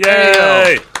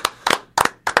 Yay!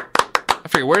 I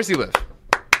forget, where does he live?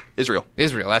 Israel.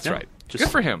 Israel, that's Yeah. right. Just-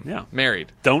 Good for him. yeah.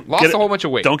 Married. Don't Lost get a whole bunch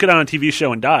of weight. Don't get on a TV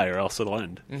show and die, or else it'll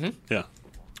end. Mm-hmm. Yeah.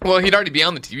 Well, he'd already be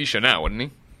on the TV show now, wouldn't he?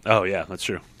 Oh yeah, that's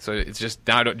true. So it's just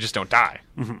now don't die,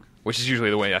 which is usually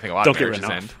the way I think a lot Don't of get marriages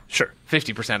written end. off. Sure.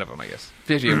 50% of them, I guess.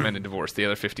 50 of them end in divorce. The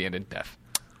other 50 end in death.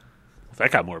 That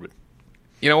got morbid.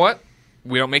 You know what?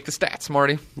 We don't make the stats,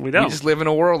 Marty. We don't. We just live in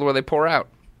a world where they pour out.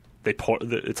 They pour.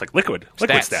 It's like liquid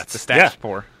stats. The stats Yeah.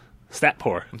 pour. Stat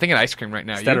pour. I'm thinking ice cream right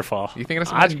now. Statterfall. You thinking of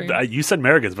some ice cream? You said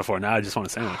Merrigan's before. Now I just want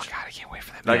a sandwich. God, I can't wait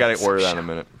for that. I got it's to order that in a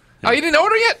minute. Oh, you didn't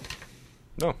order yet?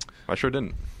 No, I sure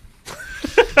didn't.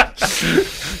 Do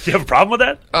you have a problem with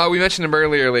that? We mentioned him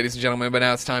earlier, ladies and gentlemen, but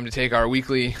now it's time to take our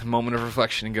weekly moment of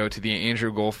reflection and go to the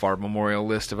Andrew Goldfarb Memorial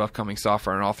list of upcoming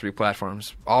software on all three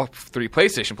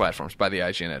PlayStation platforms by the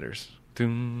IGN editors.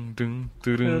 Dun, dun,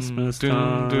 dun, dun, Christmas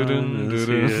dun, dun, dun, time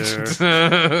dun, is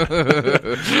dun.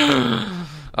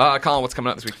 Colin, what's coming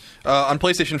out this week? On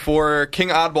PlayStation 4, King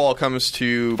Oddball comes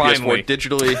to Finally. PS4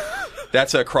 digitally.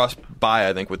 That's a cross-buy,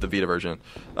 I think, with the Vita version.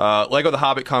 Lego The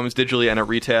Hobbit comes digitally and at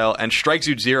retail. And Strike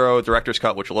Zoot Zero, Director's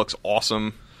Cut, which looks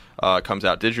awesome, comes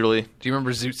out digitally. Do you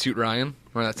remember Zoot Suit Ryan?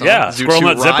 Remember that song? Yeah. Zoot Squirrel Suit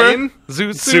Nut Zipper? Ryan?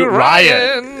 Zoot Suit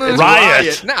Riot. It's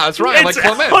Riot. No, it's Ryan, like It's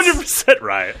Clements. 100%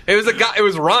 Riot. It was a guy. It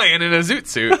was Ryan in a zoot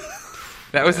suit.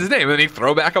 That was his name. And then he'd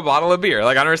throw back a bottle of beer.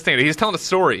 Like, I don't understand it. He's telling a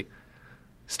story.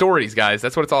 Stories, guys.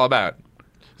 That's what it's all about.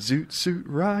 Zoot Suit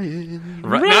Ryan.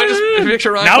 Right. Now I just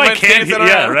picture Ryan. Now I Clements can't dancing hear-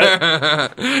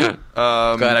 yeah,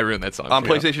 around. Glad I ruined that song. On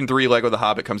for you. PlayStation 3, Lego The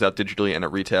Hobbit comes out digitally and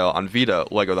at retail. On Vita,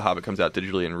 Lego The Hobbit comes out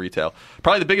digitally and retail.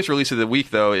 Probably the biggest release of the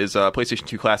week, though, is PlayStation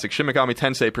 2 Classic Shin Megami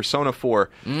Tensei Persona 4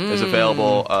 is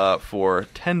available for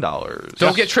 $10.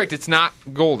 Don't get tricked. It's not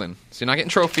golden. So you're not getting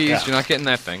trophies. Yeah. You're not getting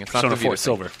that thing. It's not Persona the 4 Vita thing.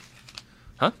 silver.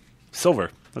 Huh?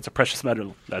 Silver. That's a precious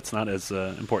metal. That's not as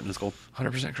important as gold.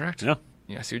 100% correct. Yeah.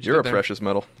 Yeah, I see what you You're a did there. precious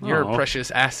metal. You're Aw. a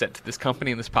precious asset to this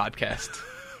company and this podcast.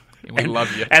 And we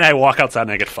love you. And I walk outside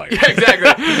and I get fired.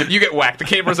 Exactly. You get whacked. The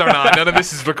cameras are on. None of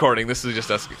this is recording. This is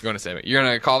just us going to save it. You're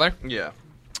going to call there? Yeah.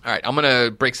 All right. I'm going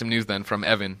to break some news then from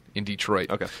Evan in Detroit.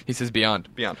 Okay. He says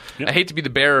Beyond. Beyond. I hate to be the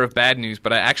bearer of bad news,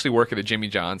 but I actually work at a Jimmy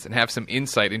John's and have some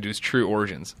insight into his true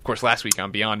origins. Of course, last week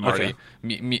on Beyond, Marty,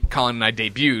 Okay. Colin and I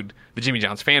debuted the Jimmy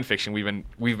John's fan fiction.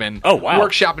 We've been Oh, wow.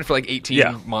 workshopping for like 18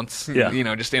 Yeah. months. Yeah. You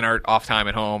know, just in our off time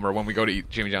at home or when we go to eat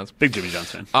Jimmy John's. Big Jimmy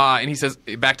John's fan. And he says,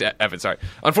 back to Evan, sorry.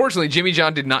 Unfortunately, Jimmy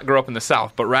John did not grow up in the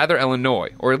South, but rather Illinois,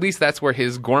 or at least that's where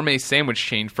his gourmet sandwich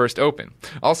chain first opened.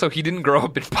 Also, he didn't grow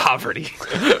up in poverty,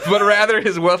 but rather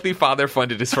his wealthy father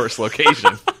funded his first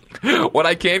location. What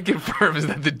I can confirm is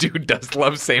that the dude does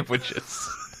love sandwiches.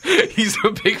 He's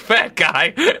a big fat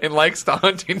guy and likes to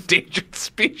hunt endangered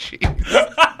species.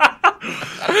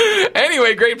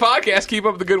 Anyway, great podcast. Keep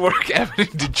up the good work, Evan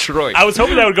in Detroit. I was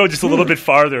hoping that would go just a little bit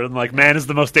farther and like, man is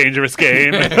the most dangerous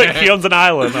game. Like, he owns an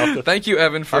island. Thank you,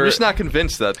 Evan, for... I'm just not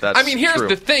convinced that that's I mean, here's true.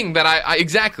 the thing that I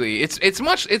exactly. It's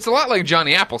a lot like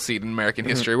Johnny Appleseed in American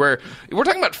history, where we're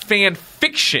talking about fan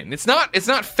fiction. It's not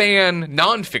fan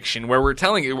nonfiction where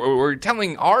we're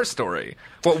telling our story.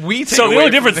 What we take So the away only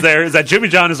from difference there is that Jimmy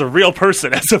John is a real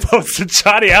person as opposed to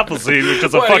Johnny Appleseed, which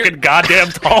is a Well, you're- fucking goddamn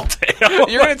tall tale.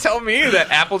 You're gonna tell me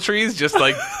that apple trees just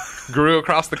like grew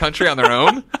across the country on their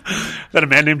own? That a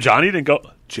man named Johnny didn't go,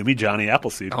 Jimmy Johnny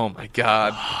Appleseed. Oh my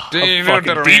god! How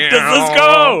fucking deep does this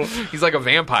go? He's like a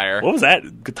vampire. What was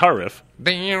that guitar riff?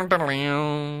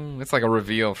 It's like a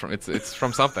reveal from it's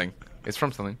from something. It's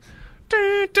from something.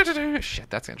 Shit,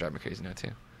 that's gonna drive me crazy now too.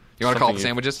 You want to call it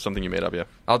sandwiches? Something you made up, yeah.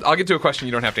 I'll get to a question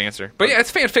you don't have to answer. But yeah,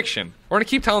 it's fan fiction. We're gonna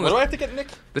keep telling What do I this, have to get, Nick?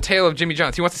 the tale of Jimmy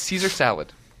John's. He wants a Caesar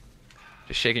salad.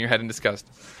 Just shaking your head in disgust.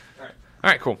 All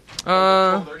right, cool.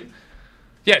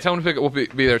 Yeah, tell him to pick it. We'll be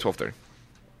there at 12:30.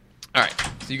 All right,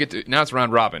 so you get to now it's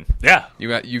round robin. Yeah.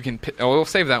 You can. We'll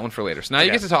save that one for later. So now you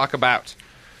Okay. get to talk about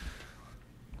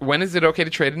when is it okay to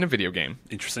trade in a video game?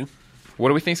 Interesting. What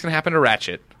do we think is gonna happen to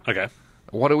Ratchet? Okay.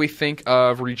 What do we think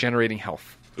of regenerating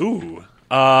health? Ooh.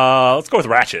 Let's go with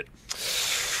Ratchet.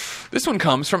 This one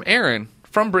comes from Aaron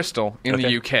from Bristol in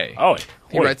the Okay. UK. Oh,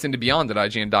 He writes into Beyond at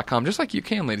IGN.com, just like you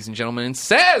can, ladies and gentlemen, and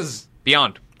says,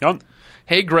 Beyond.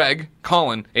 Hey, Greg,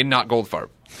 Colin, and not Goldfarb.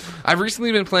 I've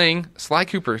recently been playing Sly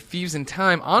Cooper Thieves in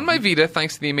Time on my Vita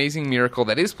thanks to the amazing miracle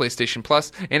that is PlayStation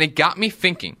Plus, and it got me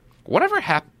thinking, whatever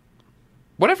happened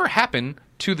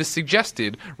to the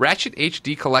suggested Ratchet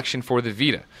HD collection for the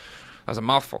Vita. That was a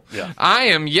mouthful. Yeah. I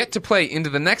am yet to play Into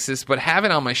the Nexus, but have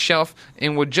it on my shelf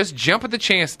and would just jump at the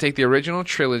chance to take the original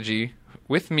trilogy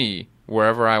with me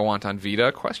wherever I want on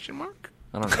Vita? ?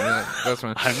 I don't know. That's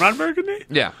one. I'm Ron Burgundy.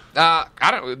 Yeah.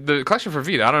 I don't. The collection for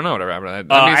Vita. I don't know whatever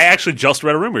happened. I actually just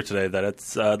read a rumor today that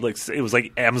it's it was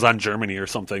like Amazon Germany or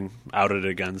something outed it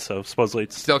again. So supposedly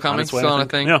it's still coming, its way, still I on a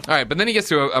think. thing. Yeah. All right, but then he gets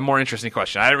to a more interesting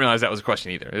question. I didn't realize that was a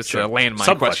question either. It's Sure. a landmine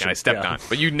Sub question I stepped yeah. on,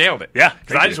 but you nailed it. Yeah, because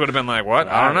thank I you. just would have been like, "What?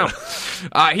 I don't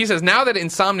know." He says now that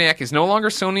Insomniac is no longer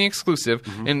Sony exclusive,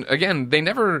 and again, they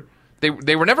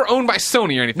were never owned by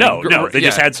Sony or anything. No, they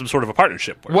just had some sort of a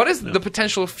partnership. What is the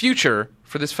potential future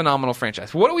for this phenomenal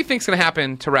franchise? What do we think is going to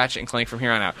happen to Ratchet and Clank from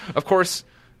here on out? Of course,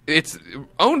 it's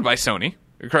owned by Sony.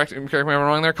 Correct me if I'm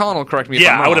wrong there. Colin will correct me if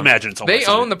I'm wrong. I would imagine it's owned by They Sony.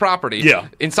 own the property. Yeah.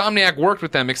 Insomniac worked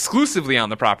with them exclusively on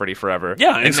the property forever.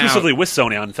 Yeah, and exclusively now- with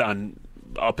Sony on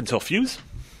up until Fuse.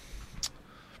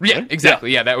 Yeah, Right?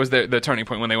 exactly. Yeah, that was the turning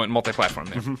point when they went multi-platform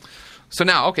there. So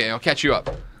now, okay, I'll catch you up.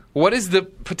 What is the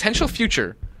potential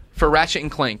future for Ratchet and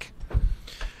Clank?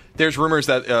 There's rumors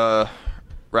that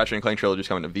Ratchet and Clank trilogy is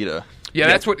coming to Vita. Yeah,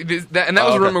 that's what, and that was a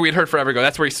okay. rumor we had heard forever ago.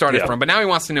 That's where he started Yeah. from. But now he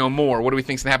wants to know more. What do we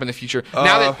think is going to happen in the future?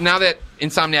 Now that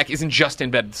Insomniac isn't just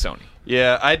in bed with Sony.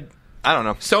 Yeah, I don't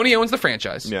know. Sony owns the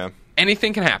franchise. Yeah.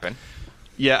 Anything can happen.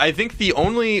 Yeah, I think the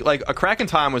only A Crack in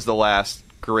Time was the last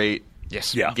great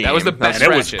Yes. Yeah. game. That was the best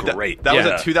And it was Ratchet. great. That was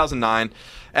Yeah. at 2009,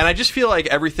 and I just feel like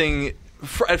everything.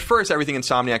 At first, everything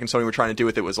Insomniac and Sony were trying to do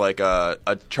with it was like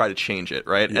try to change it,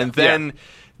 right? And then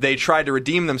they tried to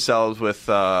redeem themselves with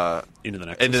Into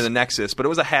the Nexus, but it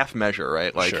was a half measure,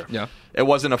 right? Like, Sure. Yeah. it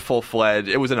wasn't a full-fledged.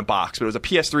 It was in a box, but it was a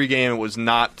PS3 game. It was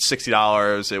not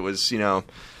 $60. It was,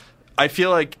 I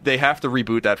feel like they have to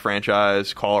reboot that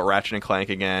franchise, call it Ratchet and Clank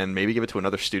again, maybe give it to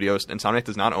another studio. Insomniac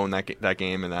does not own that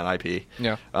game and that IP.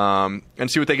 Yeah.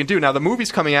 And see what they can do. Now, the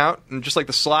movie's coming out, and just like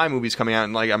the Sly movie's coming out,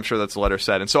 and I'm sure that's the letter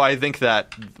said. And so I think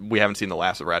that we haven't seen the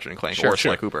last of Ratchet and Clank or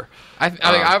Sly Cooper. I've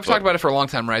talked about it for a long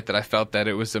time, right? That I felt that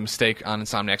it was a mistake on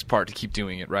Insomniac's part to keep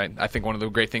doing it, right? I think one of the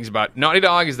great things about Naughty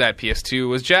Dog is that PS2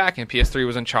 was Jack and PS3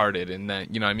 was Uncharted, and that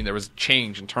there was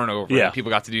change and turnover, Yeah. and people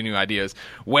got to do new ideas.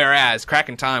 Whereas Crack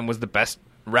in Time was the best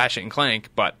Ratchet and Clank,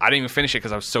 but I didn't even finish it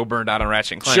because I was so burned out on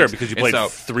Ratchet and Clank. Sure, because you And played so-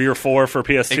 3 or 4 for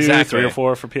PS2, Exactly. 3 or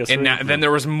 4 for PS3. And then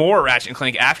there was more Ratchet and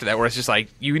Clank after that, where it's just like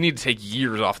you need to take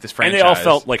years off this And franchise. they all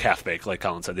felt like half-baked, like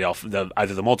Colin said. They all,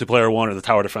 either the multiplayer one or the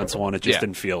tower defense one, it just Yeah.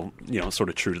 didn't feel, sort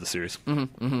of true to the series.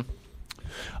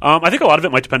 I think a lot of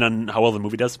it might depend on how well the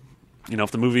movie does.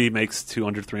 If the movie makes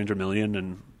 200, 300 million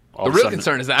and all The of a real sudden...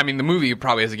 concern is that the movie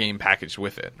probably has a game packaged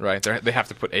with it, right? They have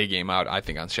to put a game out, I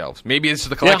think, on shelves. Maybe it's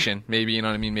the collection. Maybe you know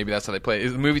what I mean. Maybe that's how they play it.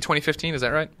 Is the movie 2015? Is that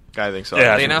right? I think so.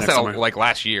 Yeah. They announced next that summer. like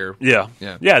last year. Yeah.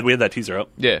 Yeah. We had that teaser out.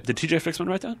 Yeah. Did TJ Fixman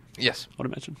write that? Yes. I would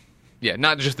imagine. Yeah,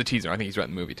 not just the teaser. I think he's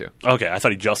writing the movie too. Okay, I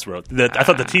thought he just wrote. I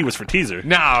thought the T was for teaser.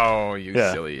 No, you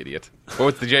Yeah. silly idiot.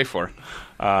 What's the J for?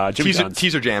 Jimmy John's.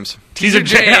 Teaser jams. Teaser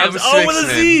jams. Oh, with a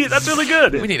Fixman. Z. That's really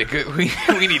good. We need a good. We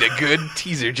need a good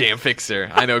teaser jam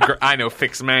fixer. I know.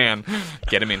 Fix man.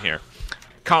 Get him in here.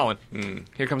 Colin.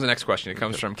 Here comes the next question. It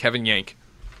comes from Kevin Yank.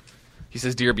 He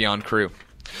says, "Dear Beyond Crew,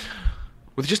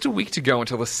 with just a week to go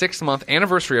until the 6-month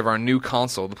anniversary of our new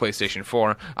console, the PlayStation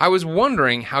 4, I was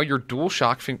wondering how your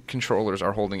DualShock controllers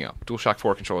are holding up. DualShock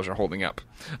 4 controllers are holding up.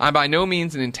 I'm by no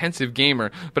means an intensive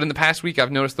gamer, but in the past week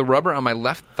I've noticed the rubber on my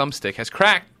left thumbstick has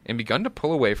cracked and begun to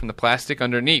pull away from the plastic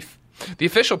underneath. The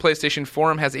official PlayStation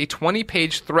forum has a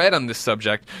 20-page thread on this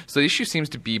subject, so the issue seems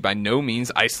to be by no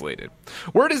means isolated.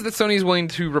 Word is that Sony is willing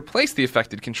to replace the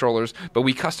affected controllers, but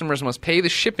we customers must pay the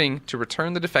shipping to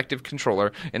return the defective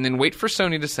controller and then wait for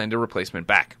Sony to send a replacement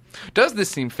back. Does this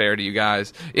seem fair to you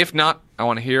guys? If not, I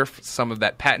want to hear some of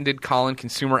that patented Colin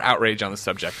consumer outrage on the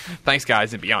subject. Thanks,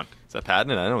 guys, and beyond." Is that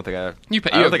patented? I don't think I You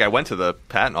don't think I went to the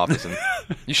patent office and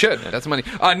You should. That's money.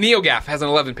 NeoGaf has an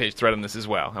 11-page thread on this as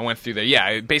well. I went through there.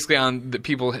 Yeah, basically on the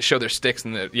people show their sticks,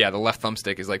 and the left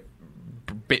thumbstick is like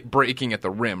breaking at the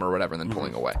rim or whatever, and then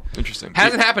pulling away. Interesting.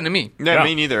 Hasn't happened to me. Yeah, Yeah.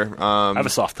 me neither. I have a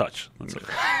soft touch. That's it.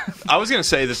 I was gonna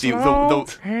say that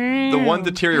the one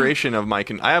deterioration of my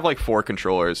I have like 4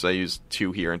 controllers. I use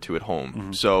 2 here and 2 at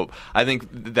home. So I think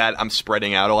that I'm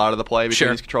spreading out a lot of the play between Sure.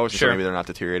 these controllers, Sure. so maybe they're not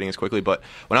deteriorating as quickly. But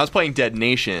when I was playing Dead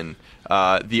Nation,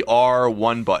 the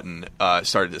R1 button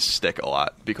started to stick a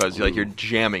lot because like you're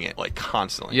jamming it like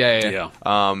constantly. Yeah.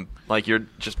 Like you're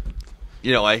just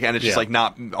and it's just Yeah. like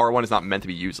not R1 is not meant to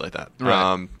be used like that.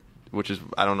 Right. Which is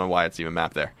I don't know why it's even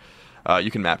mapped there.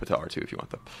 You can map it to R2 if you want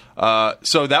them.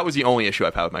 So that was the only issue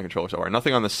I've had with my controller so far.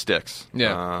 Nothing on the sticks.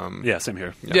 Yeah. Yeah, same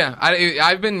here. Yeah,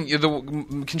 I've been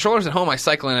the controllers at home I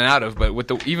cycle in and out of, but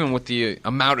even with the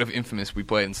amount of Infamous we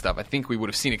played and stuff, I think we would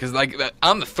have seen it because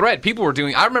on the thread people were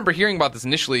doing. I remember hearing about this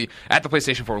initially at the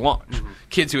PlayStation 4 launch.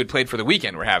 Kids who had played for the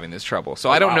weekend were having this trouble. So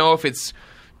I don't know if it's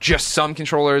just some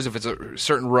controllers, if it's a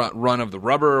certain run of the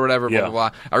rubber or whatever, blah, blah, blah.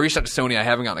 I reached out to Sony. I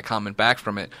haven't gotten a comment back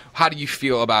from it. How do you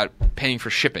feel about paying for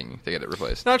shipping to get it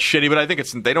replaced? Not shitty, but I think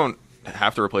they don't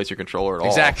have to replace your controller at all.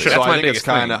 Exactly. So That's my I think biggest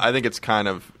I think it's kind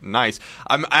of nice.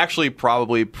 I'm actually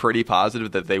probably pretty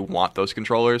positive that they want those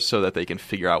controllers so that they can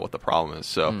figure out what the problem is.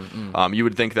 So you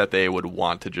would think that they would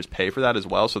want to just pay for that as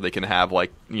well, so they can have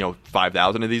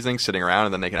 5,000 of these things sitting around,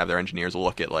 and then they can have their engineers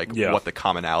look at what the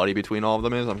commonality between all of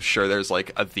them is. I'm sure there's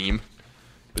a theme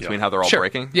between how they're all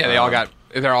breaking. Yeah,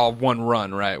 they're all one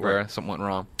run, right? Where something went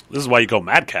wrong. This is why you go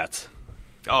Mad Cats.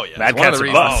 Oh yeah, Mad Cat's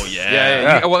a bust. Oh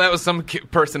yeah. Well, that was some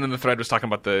person in the thread was talking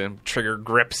about the trigger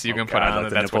grips you can put on.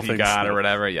 That's what he got or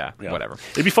whatever. Yeah, whatever.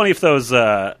 It'd be funny if those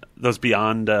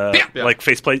Beyond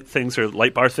faceplate things or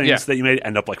light bar things that you made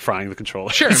end up frying the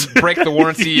controller. Sure, break the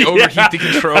warranty, overheat the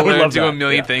controller, do a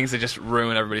million that. things that just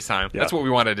ruin everybody's time. That's what we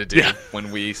wanted to do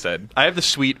when we said. I have the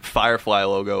sweet Firefly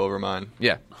logo over mine.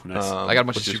 Yeah, nice. I got a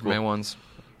bunch of which is Superman cool. ones.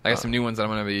 I got some new ones that I'm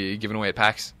going to be giving away at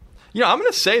PAX. I'm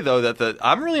going to say though that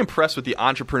I'm really impressed with the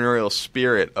entrepreneurial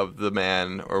spirit of the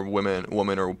man or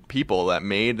woman or people that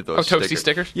made those Toasty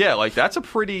stickers. Yeah, that's a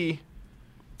pretty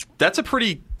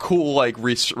cool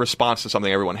response to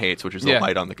something everyone hates, which is the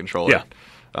light on the controller.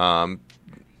 Yeah.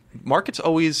 Markets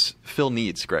always fill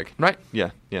needs, Greg. Right. Yeah.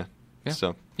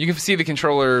 So you can see the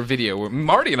controller video where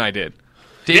Marty and I did.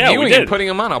 we Debuting did. and putting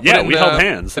them on. I'll put it in we held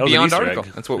hands. The That was an Beyond Easter article.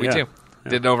 egg. That's what we Yeah. do.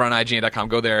 Did it over on IGN.com.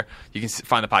 Go there. You can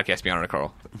find the podcast Beyond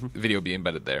Article. Video will be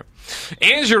embedded there.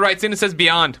 Andrew writes in and says,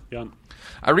 Beyond.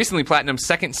 I recently platinumed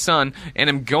Second Son and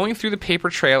am going through the paper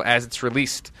trail as it's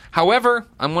released. However,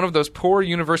 I'm one of those poor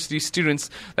university students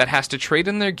that has to trade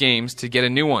in their games to get a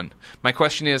new one. My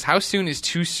question is, how soon is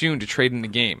too soon to trade in the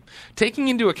game? Taking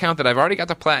into account that I've already got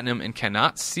the platinum and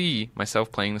cannot see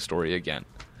myself playing the story again.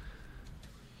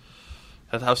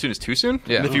 how soon is too soon?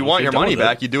 Yeah. And if you want your money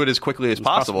back, you do it as quickly as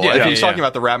possible. If he's talking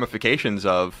about the ramifications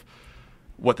of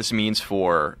what this means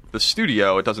for the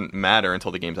studio, it doesn't matter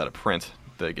until the game's out of print.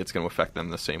 It's going to affect them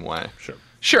the same way.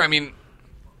 Sure. I mean,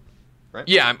 right?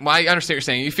 Yeah, I understand what you're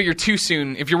saying. You figure too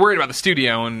soon, if you're worried about the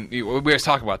studio, and we always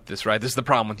talk about this, right? This is the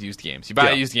problem with used games. You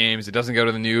buy used games, it doesn't go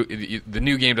to the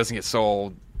new game doesn't get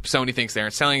sold. Sony thinks they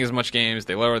aren't selling as much games.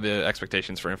 They lower the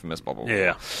expectations for Infamous, blah, blah, blah.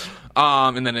 Yeah.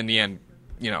 And then in the end,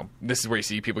 this is where you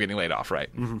see people getting laid off, right?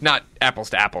 Not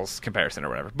apples to apples comparison or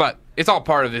whatever. But it's all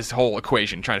part of this whole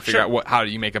equation, trying to figure out how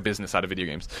do you make a business out of video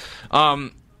games.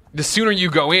 The sooner you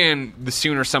go in, the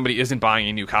sooner somebody isn't buying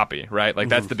a new copy, right?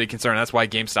 That's the big concern. That's why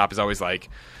GameStop is always like,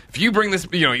 if you bring this,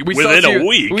 we sell it within to a you,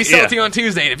 week, we sell it to you on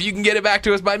Tuesday, and if you can get it back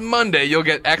to us by Monday, you'll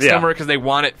get X number because they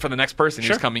want it for the next person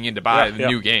who's coming in to buy the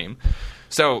new game.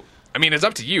 So, I mean, it's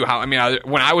up to you.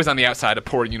 When I was on the outside, a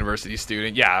poor university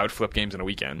student, I would flip games in a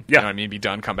weekend. You know what I mean? Be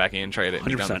done, come back in, trade it, and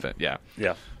be done with it.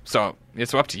 Yeah. So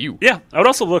it's up to you. Yeah. I would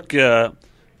also look,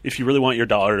 if you really want your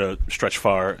dollar to stretch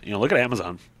far, look at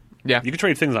Amazon. Yeah. You can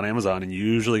trade things on Amazon and you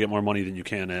usually get more money than you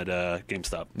can at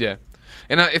GameStop. Yeah.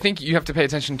 And I think you have to pay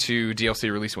attention to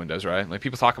DLC release windows, right?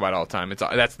 People talk about it all the time.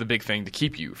 That's the big thing to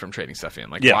keep you from trading stuff in.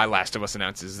 Why Last of Us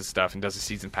announces this stuff and does a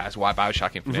season pass, why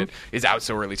Bioshock Infinite is out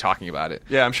so early talking about it.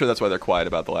 Yeah, I'm sure that's why they're quiet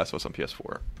about The Last of Us on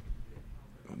PS4.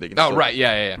 Right,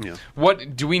 yeah.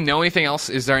 What do we know anything else?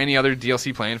 Is there any other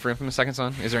DLC planned for Infamous Second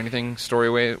Son? Is there anything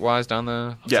story-wise down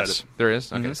the... Yes. There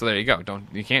is? Okay, so there you go.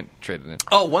 You can't trade it in.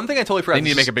 Oh, one thing I totally forgot. They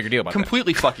need to make a bigger deal about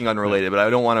completely fucking unrelated, but I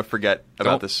don't want to forget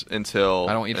about this until...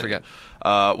 I don't want you to forget. When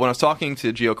I was talking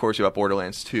to Gio Corsi about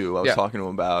Borderlands 2, I was talking to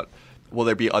him about, will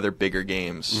there be other bigger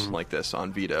games like this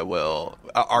on Vita?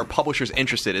 Are publishers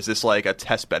interested? Is this like a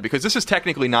test bed? Because this is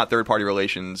technically not third-party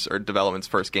relations or development's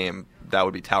first game. That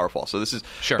would be Towerfall. So this is...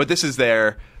 Sure. But this is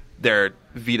their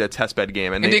Vita testbed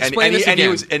game. And to explain this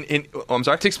again. I'm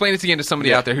sorry? To explain this again to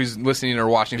somebody out there who's listening or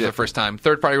watching for the first time,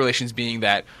 third-party relations being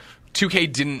that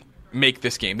 2K didn't make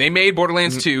this game. They made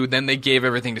Borderlands 2, then they gave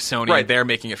everything to Sony, and they're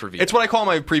making it for Vita. It's what I call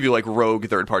my preview, rogue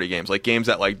third-party games, games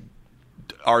that,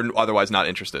 are otherwise not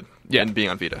interested in being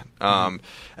on Vita.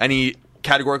 And he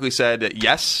categorically said,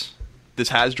 yes, this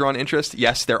has drawn interest.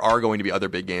 Yes, there are going to be other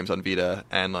big games on Vita,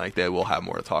 and they will have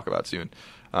more to talk about soon.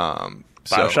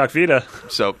 Bioshock Vita.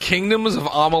 So Kingdoms of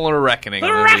Amalur Reckoning.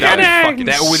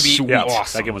 That would be Yeah,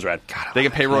 awesome. that game was rad. God, they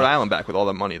can pay Rhode Island back with all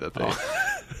that money that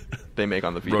they make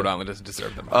on the Vita. Rhode Island doesn't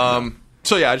deserve them.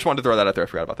 So yeah, I just wanted to throw that out there. I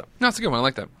forgot about that. No, it's a good one. I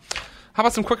like that. How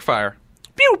about some quickfire?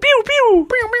 Pew, pew, pew.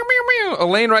 Pew, pew, pew, pew.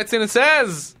 Elaine writes in and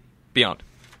says, Beyond.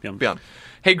 Beyond.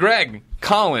 Hey, Greg,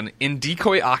 Colin in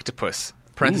Decoy Octopus,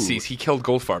 parentheses, he killed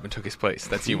Goldfarb and took his place.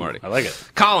 That's you, Marty. I like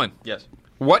it. Colin, Yes.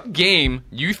 what game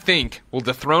you think will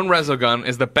dethrone Resogun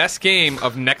as the best game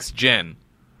of next gen?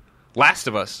 Last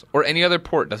of Us or any other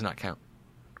port does not count.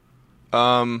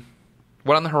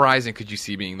 What on the horizon could you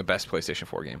see being the best PlayStation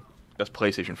 4 game? Best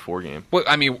PlayStation 4 game. Well,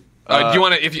 I mean, do you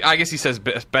want to? I guess he says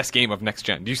best game of next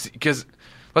gen. Do you see? Because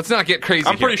let's not get crazy.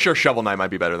 I'm pretty here. sure Shovel Knight might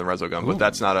be better than Resogun, but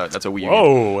that's a Wii U game.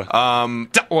 Whoa.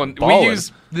 Well, we Ballin'.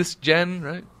 use this gen,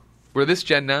 right? We're this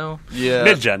gen now. Yeah.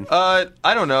 Mid-gen. I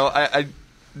don't know.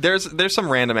 There's some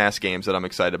random ass games that I'm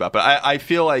excited about, but I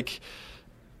feel like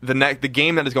the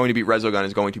game that is going to beat Resogun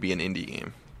is going to be an indie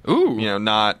game. Ooh, You know,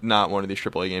 not one of these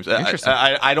AAA games. Interesting.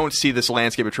 I don't see this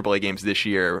landscape of AAA games this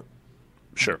year.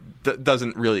 Sure.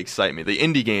 Doesn't really excite me. The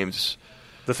indie games.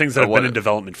 The things that have what been in it-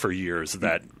 development for years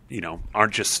that,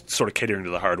 aren't just sort of catering to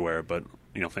the hardware, but,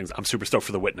 things. I'm super stoked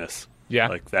for The Witness. Yeah.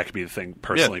 Like, that could be the thing,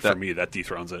 personally, that- for me, that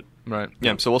dethrones it. right.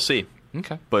 Yeah, so we'll see.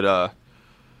 Okay. But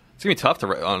it's gonna be tough to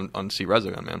see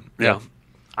Resogun, man. Yeah.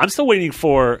 I'm still waiting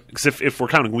for, because if we're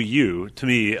counting Wii U, to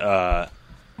me,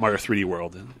 Mario 3D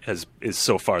World is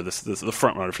so far the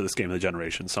front runner for this game of the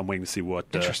generation. So I'm waiting to see what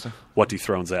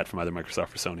dethrones that from either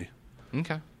Microsoft or Sony.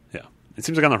 Okay. Yeah, it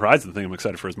seems like on the horizon. The thing I'm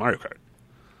excited for is Mario Kart.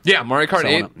 Yeah, Mario Kart So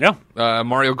 8. yeah.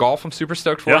 Mario Golf. I'm super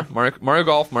stoked for. Yeah. Mario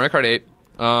Golf. Mario Kart 8.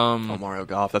 Oh, Mario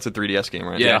Golf. That's a 3DS game,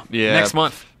 right? Yeah. Yeah. Next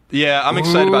month. Yeah, I'm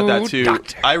excited about that Ooh, too.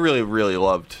 doctor. I really, really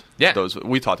loved Yeah. those.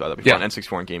 We talked about that before Yeah. on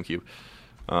N64 and GameCube.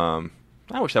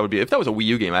 I wish that would be. If that was a Wii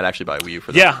U game, I'd actually buy a Wii U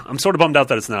for that. Yeah, I'm sort of bummed out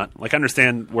that it's not. Like, I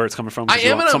understand where it's coming from. 'cause I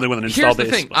you am want something with an install here's base.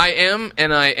 the thing. but- I am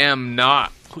and I am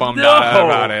not bummed No. out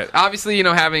about it. Obviously,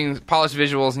 having polished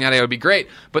visuals and yada yada would be great,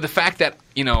 but the fact that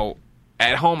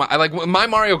at home, I like my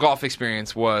Mario Golf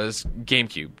experience was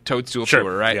GameCube, Toadstool Sure,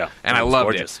 Tour, right? yeah. And It I was loved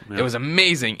gorgeous, it. yeah. It was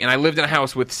amazing, and I lived in a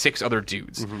house with 6 other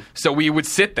dudes. Mm-hmm. So we would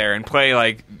sit there and play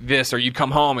like this, or you'd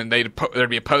come home and there'd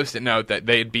be a post-it note that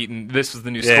they had beaten. This was the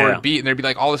new score Yeah. to beat, and there'd be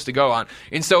like all this to go on.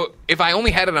 And so if I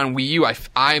only had it on Wii U,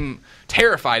 I'm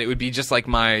terrified it would be just like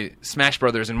my Smash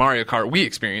Brothers and Mario Kart Wii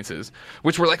experiences,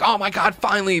 which were like, oh my god,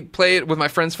 finally play it with my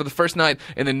friends for the first night,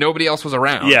 and then nobody else was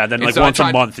around. Yeah, then And like so once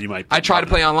a month you might. I try to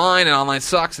play online, and online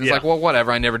sucks, and it's Yeah. like, well,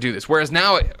 whatever, I never do this. Whereas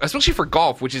now, especially for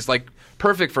golf, which is like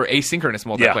perfect for asynchronous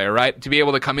multiplayer, Yeah. right? To be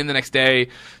able to come in the next day,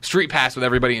 street pass with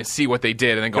everybody, and see what they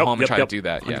did, and then go Yep, home and yep, try yep. to do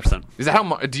that. Yeah. 100%. Is that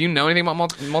how? Do you know anything about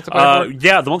multiplayer?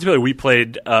 Yeah, the multiplayer we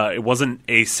played, it wasn't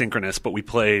asynchronous, but we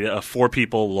played a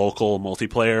 4-people local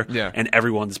multiplayer, Yeah. and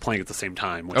everyone's playing at the same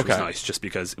time, which was Okay. nice, just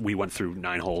because we went through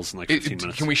 9 holes in like 15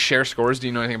 minutes. Can we share scores? Do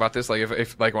you know anything about this? Like,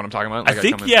 if like what I'm talking about? I Like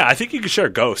think, come in- I think you could share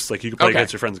ghosts. Like, you could play Okay.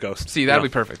 against your friend's ghost. See, that'll Yeah.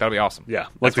 be perfect. That'll be awesome. Yeah, like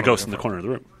That's the what I'm ghost in looking the for. corner of the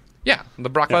room. Yeah, the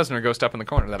Brock Lesnar ghost up in the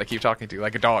corner that I keep talking to,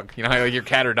 like a dog. You know how like your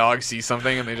cat or dog sees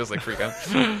something and they just like freak out.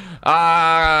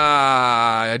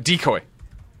 Decoy.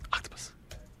 Octopus.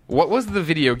 What was the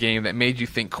video game that made you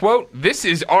think, quote, this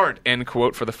is art, end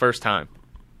quote, for the first time?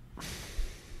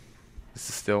 This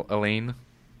is still Elaine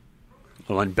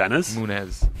Elaine Benes?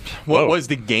 Munez. What Whoa. was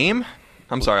the game?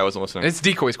 I'm sorry, I wasn't listening. It's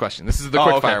Decoy's question. This is the Oh,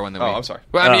 quick okay. fire one that we. Oh, I'm sorry.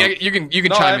 Well, I mean, you can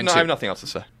no, chime in I too. have nothing else to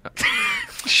say.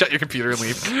 Shut your computer and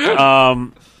leave.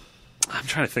 I'm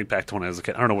trying to think back to when I was a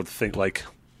kid. I don't know what to think. Like,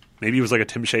 maybe it was like a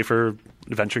Tim Schafer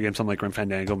adventure game, something like Grim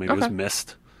Fandango. Maybe it was Okay.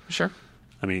 Myst. Sure.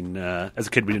 I mean, as a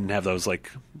kid, we didn't have those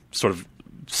like sort of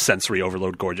sensory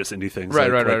overload, gorgeous indie things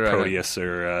Right, like, right, like right. Proteus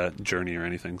or Journey or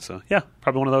anything. So yeah,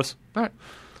 probably one of those. All right.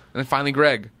 And then finally,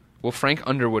 Greg, will Frank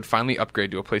Underwood finally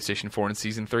upgrade to a PlayStation 4 in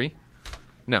Season 3?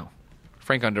 No.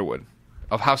 Frank Underwood,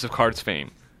 of House of Cards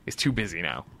fame, is too busy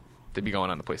now to be going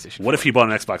on the PlayStation 4. What if he bought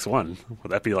an Xbox One?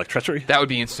 Would that be like treachery? That would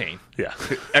be insane. Yeah.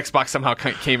 Xbox somehow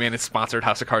came in and sponsored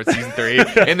House of Cards Season 3,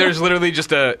 and there's literally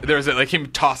just like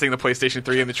him tossing the PlayStation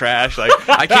 3 in the trash. Like,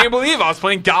 I can't believe I was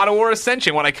playing God of War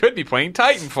Ascension when I could be playing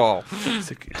Titanfall.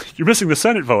 It's like, you're missing the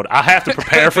Senate vote. I have to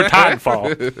prepare for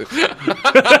Titanfall.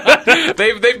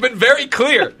 They've been very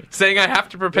clear saying I have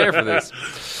to prepare for this.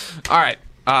 All right,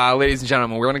 ladies and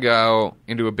gentlemen, we're going to go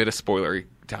into a bit of spoilery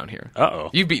down here. Uh-oh.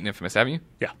 You've beaten Infamous, haven't you?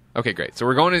 Yeah. Okay, great. So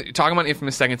we're going to talking about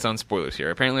Infamous Second Son spoilers here.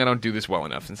 Apparently, I don't do this well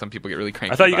enough, and some people get really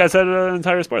cranky. I thought you about guys had an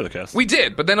entire spoiler cast. We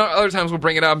did, but then other times we'll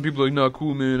bring it up, and people are like, "No,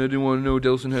 cool, man. I didn't want to know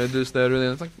Delson had this, that, or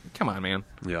that." It's like, come on, man.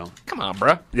 Yeah. Come on,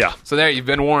 bruh. Yeah. So there, you've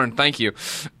been warned. Thank you.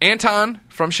 Anton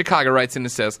from Chicago writes in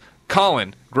and says,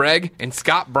 Colin, Greg, and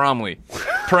Scott Bromley.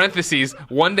 Parentheses,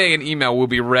 one day an email will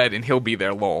be read and he'll be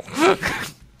there, lol.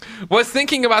 Was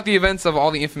thinking about the events of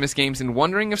all the Infamous games and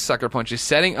wondering if Sucker Punch is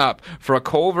setting up for a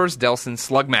Cole vs. Delson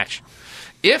slug match.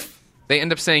 If they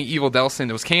end up saying Evil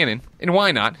Delsin was canon, and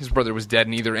why not? His brother was dead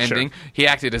in either ending. Sure. He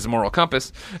acted as a moral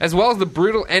compass, as well as the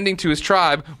brutal ending to his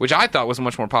tribe, which I thought was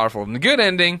much more powerful than the good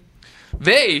ending.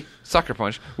 They, Sucker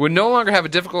Punch, would no longer have a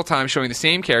difficult time showing the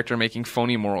same character making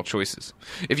phony moral choices.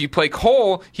 If you play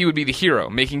Cole, he would be the hero,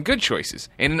 making good choices,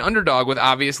 and an underdog with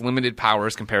obvious limited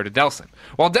powers compared to Delsin.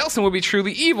 While Delsin would be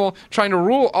truly evil, trying to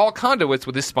rule all conduits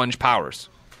with his sponge powers.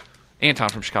 Anton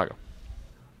from Chicago.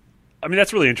 I mean,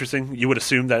 that's really interesting. You would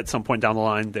assume that at some point down the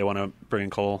line they want to bring in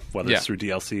Cole, whether Yeah. it's through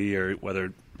DLC or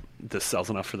whether this sells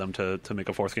enough for them to make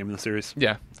a fourth game in the series.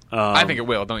 Yeah. I think it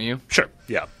will, don't you? Sure.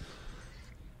 Yeah.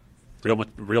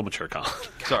 Real mature Colin.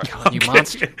 Sorry. You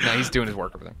monster. No, he's doing his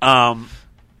work over there.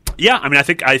 Yeah, I mean, I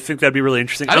think that'd be really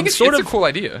interesting. I think I'm it's a cool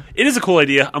idea. It is a cool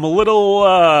idea. I'm a little.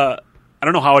 I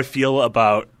don't know how I feel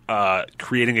about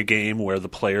creating a game where the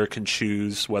player can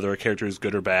choose whether a character is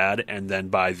good or bad, and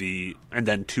then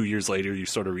 2 years later you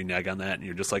sort of renege on that, and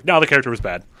you're just like, no, the character was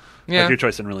bad. Yeah. Like, your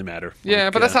choice didn't really matter. Yeah,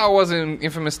 Like, but that's how it was in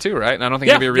Infamous 2, right? And I don't think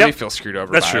Yeah, anybody really yeah. feels screwed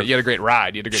over That's by true. it. You had a great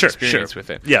ride. You had a great Sure, experience sure. with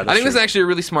it. Yeah, I that's think this is true. actually a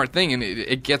really smart thing, and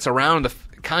it gets around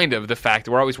the fact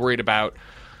that we're always worried about,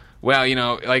 well, you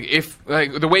know, like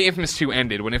the way Infamous 2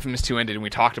 ended, when Infamous 2 ended and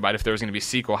we talked about if there was going to be a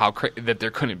sequel, that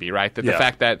there couldn't be, right? That the Yeah.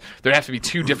 fact that there'd have to be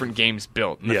two different games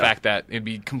built, and the Yeah. fact that it'd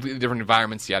be completely different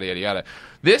environments, yada, yada, yada.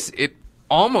 It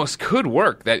almost could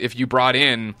work that if you brought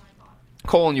in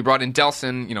Cole and you brought in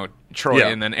Delsin, you know, Troy Yeah.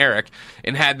 and then Eric,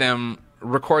 and had them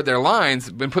record their lines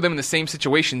and put them in the same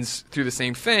situations through the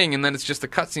same thing, and then it's just the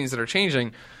cutscenes that are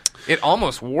changing. It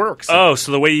almost works. Oh,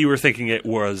 so the way you were thinking it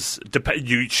was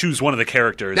you choose one of the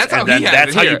characters, That's how and then he has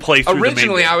that's it how here. you play through Originally,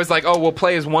 the main I game. was like, oh, we'll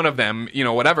play as one of them, you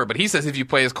know, whatever. But he says if you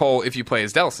play as Cole, if you play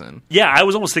as Delsin. Yeah, I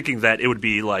was almost thinking that it would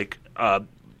be like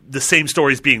the same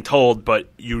story is being told, but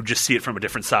you just see it from a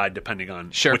different side depending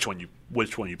on Sure. which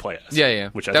one you play as. Yeah, yeah.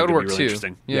 Which I that think would work be really too.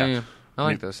 interesting. Yeah. I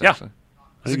like this, Yeah. actually.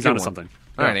 I think It's it's a onto good one. something.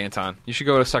 All right, Yeah. Anton. You should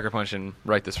go to Sucker Punch and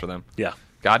write this for them. Yeah.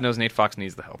 God knows Nate Fox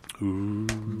needs the help.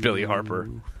 Billy Harper.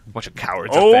 Bunch of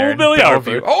cowards Oh, up there. in Billy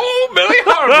Bellevue. Harper. Oh, Billy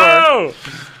Harper. Oh!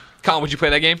 Colin, would you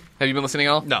play that game? Have you been listening at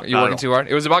all? No, You not working at all. too hard?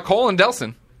 It was about Cole and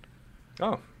Delsin.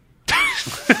 Oh,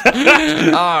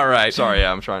 All right. sorry.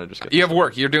 Yeah, I'm trying to just get. You have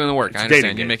work. You're doing the work. I a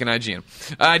dating understand. You're game. making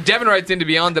IGN. Devin writes into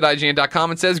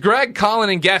beyond.ign.com and says, Greg, Colin,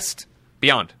 and guest.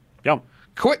 Beyond. Yeah.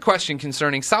 Quick question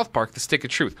concerning South Park, The Stick of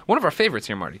Truth. One of our favorites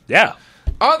here, Marty. Yeah.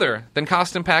 Other than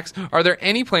costume packs, are there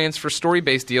any plans for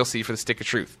story-based DLC for The Stick of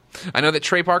Truth? I know that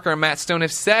Trey Parker and Matt Stone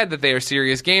have said that they are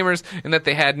serious gamers and that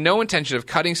they had no intention of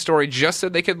cutting story just so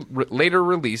they could later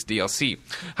release DLC.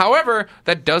 However,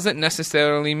 that doesn't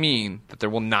necessarily mean that there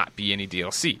will not be any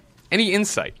DLC. Any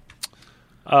insight?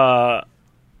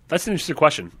 That's an interesting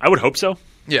question. I would hope so.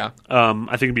 Yeah. I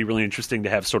think it'd be really interesting to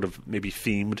have sort of maybe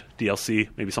themed DLC,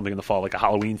 maybe something in the fall, like a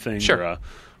Halloween thing Sure.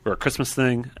 or a Christmas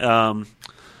thing.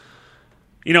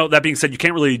 You know, that being said, you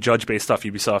can't really judge based off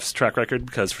Ubisoft's track record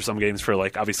because for some games, for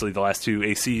like obviously the last two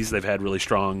ACs, they've had really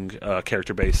strong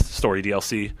character-based story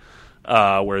DLC.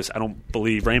 Whereas I don't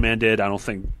believe Rayman did. I don't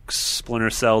think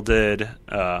Splinter Cell did.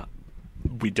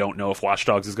 We don't know if Watch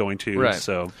Dogs is going to. Right.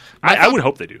 So I would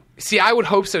hope they do. See, I would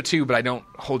hope so too, but I don't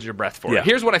hold your breath for Yeah. it.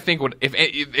 Here's what I think would if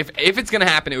it's going to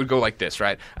happen, it would go like this,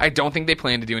 right? I don't think they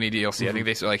plan to do any DLC. I think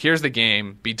they say like, here's the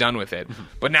game, be done with it.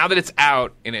 But now that it's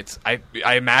out and it's, I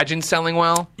imagine selling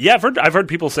well. Yeah, I've heard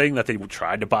people saying that they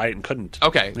tried to buy it and couldn't.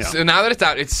 Okay, Yeah. so now that it's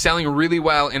out, it's selling really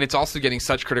well, and it's also getting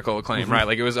such critical acclaim, right?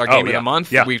 Like it was our game of yeah. the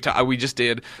month. Yeah. We just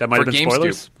did That might for have been GameScoop.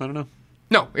 spoilers. I don't know.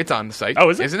 No, it's on the site. Oh,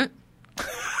 is it? Isn't it?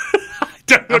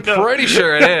 I'm pretty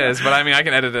sure it is, but I mean, I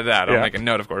can edit it out. I'll Yeah. make a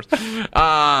note, of course.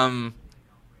 Now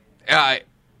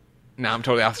I'm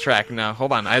totally off track. No,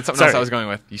 hold on. I had something Sorry. else I was going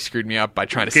with. You screwed me up by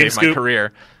trying to save my GameScoop?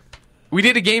 career. We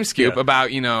did a Game Scoop Yeah. about,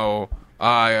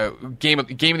 game of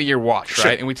the year watch, Sure.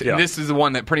 right? And Yeah. this is the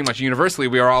one that pretty much universally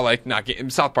we are all like,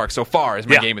 South Park so far is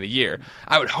my Yeah. game of the year.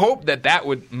 I would hope that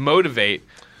would motivate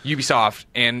Ubisoft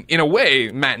and in a way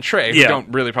Matt and Trey, who Yeah. don't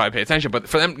really probably pay attention, but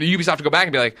for them Ubisoft to go back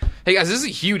and be like, hey guys, this is a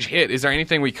huge hit. Is there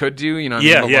anything we could do?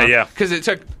 Yeah. Because it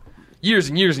took years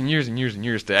and years and years and years and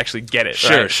years to actually get it. Sure,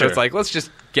 right? So sure. it's like, let's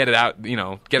just get it out, get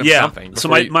them Yeah. something. So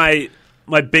before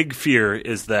my big fear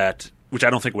is that, which I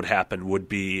don't think would happen, would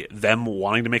be them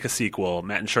wanting to make a sequel,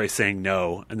 Matt and Trey saying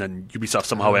no, and then Ubisoft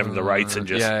somehow having the rights and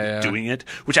just yeah. doing it.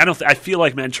 Which I don't. I feel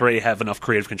like Matt and Trey have enough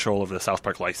creative control over the South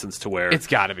Park license to where it's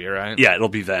got to be, right? yeah, it'll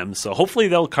be them. So hopefully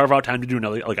they'll carve out time to do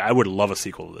another. Like I would love a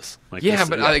sequel to this. Like Yeah, this,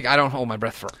 but I don't hold my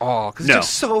breath for all because No. it's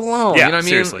just so long. Yeah, you know what I mean?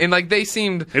 seriously. And like they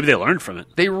seemed, maybe they learned from it.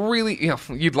 they really,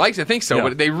 you'd like to think so, Yeah.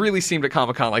 but they really seemed at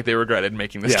Comic-Con like they regretted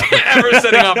making this Yeah. game, ever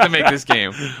setting off to make this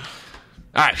game.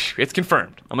 All right, it's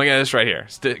confirmed. I'm looking at this right here.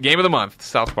 Game of the month,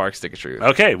 South Park Stick of Truth.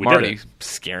 Okay, we Marty did it.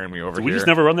 scaring me over Did here. we just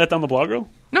never run that down the blog roll?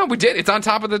 No, we did. It's on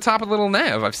top of the little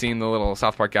nav. I've seen the little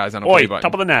South Park guys on a Oi, play button.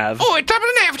 top of the nav. Oi, top of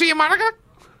the nav to you, Monica.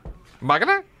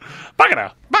 Monica?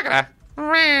 Bagada.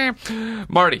 Monica.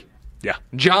 Marty. Yeah.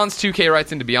 John's 2K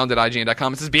writes into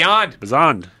beyond.ign.com. It says, Beyond.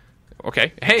 Bazond.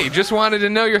 Okay. Hey, just wanted to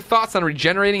know your thoughts on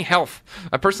regenerating health.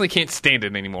 I personally can't stand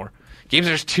it anymore. Games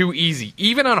are just too easy,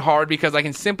 even on hard, because I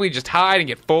can simply just hide and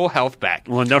get full health back.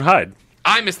 Well, don't hide.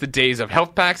 I miss the days of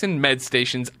health packs and med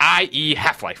stations, i.e.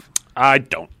 Half-Life. I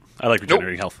don't. I like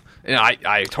regenerating health. And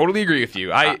I totally agree with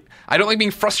you. I don't like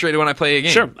being frustrated when I play a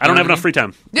game. Sure. I don't have enough free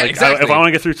time. Yeah, Like, exactly. if I want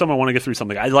to get through something, I want to get through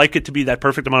something. I like it to be that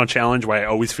perfect amount of challenge where I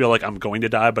always feel like I'm going to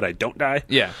die, but I don't die.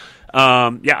 Yeah.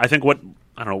 I think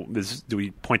I don't know, do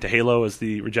we point to Halo as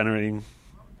the regenerating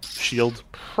shield?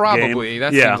 Probably. game?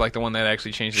 That Yeah. seems like the one that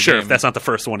actually changed the Sure, game. if that's not the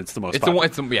first one, it's the most It's the popular. one.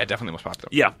 It's definitely the most popular.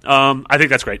 Yeah, I think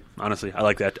that's great. Honestly, I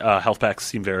like that. Health packs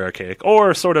seem very archaic,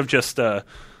 or sort of just. So,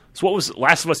 what was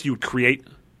Last of Us? You would create.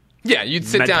 Yeah, you'd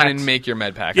sit Med down packs? and make your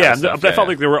med pack. Yeah, out of stuff. I felt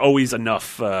like there were always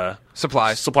enough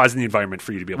supplies. in the environment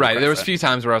for you to be able. Right. to There was a craft few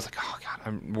times where I was like, "Oh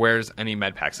God, where's any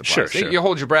med pack supplies?" Sure. You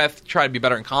hold your breath, try to be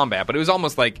better in combat, but it was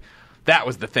almost like that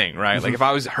was the thing, right? Like if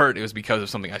I was hurt, it was because of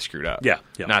something I screwed up. Yeah.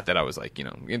 Not that I was like,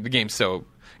 the game's so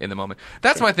in the moment.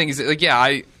 That's my thing. Is like,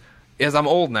 as I'm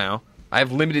old now, I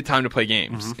have limited time to play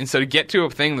games, and so to get to a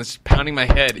thing that's pounding my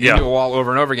head Yeah. into a wall over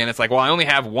and over again, it's like, well, I only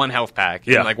have one health pack.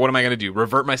 Yeah. And like, what am I going to do?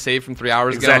 Revert my save from 3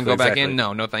 hours ago and Exactly, go back exactly.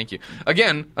 in? No, thank you.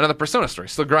 Again, another Persona story.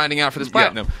 Still grinding out for this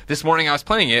platinum. This morning I was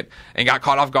playing it and got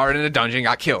caught off guard in a dungeon,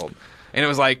 got killed, and it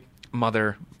was like,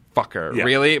 motherfucker, Yeah.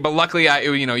 really? But luckily,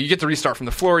 you get to restart from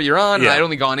the floor you're on, and Yeah. I'd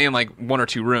only gone in like 1 or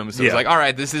 2 rooms. So it was Yeah. like, all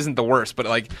right, this isn't the worst. But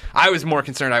like, I was more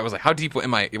concerned. I was like, how deep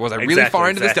am I? Was I really Exactly, far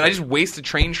into this? Did I exactly. just waste a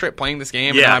train trip playing this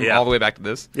game? Yeah, and I'm yeah. all the way back to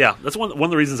this. Yeah, that's one of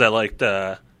the reasons I liked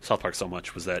South Park so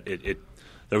much was that it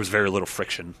there was very little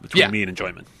friction between Yeah. me and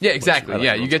enjoyment. Yeah, which exactly. I like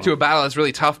Yeah, the you most get to a fun. battle that's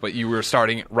really tough, but you were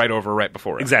starting right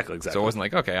before it. Exactly. So it wasn't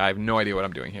like, okay, I have no idea what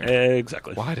I'm doing here.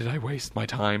 Exactly. Why did I waste my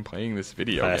time playing this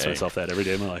video I ask game? myself that every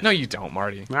day of my life. No, you don't,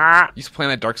 Marty. Ah. You used to play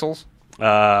that Dark Souls?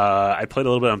 I played a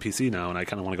little bit on PC now, and I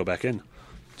kind of want to go back in.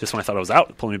 Just when I thought I was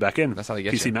out, pulling me back in. That's how they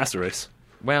get PC you. Master Race.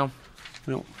 Well,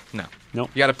 No, no. no.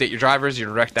 You got to update your drivers, your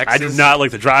DirectXs. I do not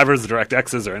like the drivers, the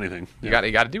DirectXs, or anything. You got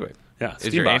to do it. Yeah,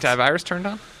 Is your Steambox. antivirus turned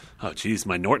on? Oh, geez,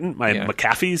 my Norton, my Yeah.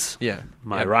 McAfee's, Yeah.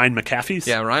 my Yeah. Ryan McAfee's.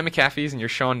 Yeah, Ryan McAfee's and your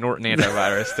Sean Norton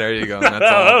antivirus. There you go. And Oh,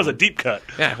 that's all. that was a deep cut.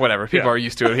 Yeah, whatever. People Yeah. are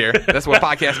used to it here. That's what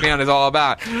Podcast Beyond is all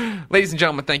about. Ladies and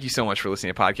gentlemen, thank you so much for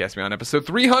listening to Podcast Beyond episode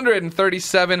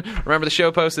 337. Remember, the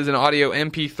show post is an audio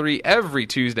MP3 every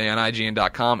Tuesday on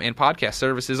IGN.com and podcast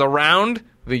services around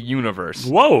the universe.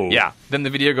 Whoa. Yeah. Then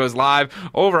the video goes live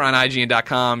over on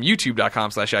IGN.com,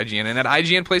 YouTube.com/IGN, and at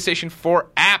IGN PlayStation 4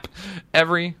 app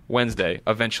every Wednesday,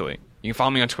 eventually. You can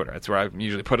follow me on Twitter. That's where I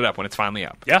usually put it up when it's finally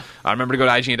up. Yeah. Remember to go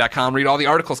to IGN.com, read all the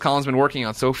articles Colin's been working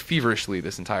on so feverishly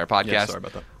this entire podcast. Yeah, sorry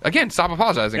about that. Again, stop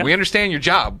apologizing. Yeah. We understand your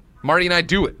job. Marty and I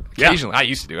do it Yeah. occasionally. I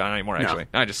used to do it. I don't anymore, actually.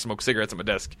 Now I just smoke cigarettes at my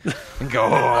desk and go, oh,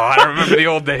 I remember the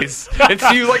old days. And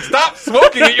Steve's like, stop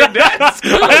smoking at your desk.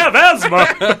 I have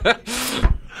asthma.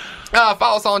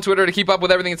 Follow us all on Twitter to keep up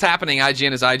with everything that's happening.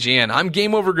 IGN is IGN. I'm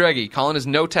Game Over Greggy. Colin is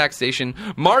No Taxation.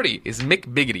 Marty is Mick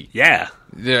Biggity. Yeah.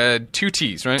 2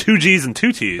 T's, right? 2 G's and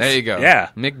 2 T's. There you go. Yeah.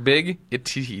 Mick Big, it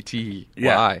T.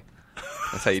 Yeah. Why?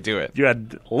 That's how you do it. You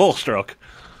had a little stroke.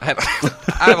 I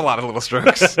have a lot of little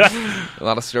strokes. A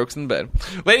lot of strokes in bed.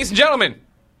 Ladies and gentlemen,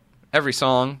 every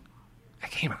song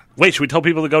that came out. Wait, should we tell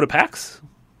people to go to PAX?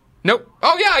 Nope.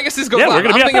 Oh, yeah, I guess this goes Yeah, live.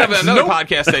 we're gonna I'm be at thinking of PAX. another Nope.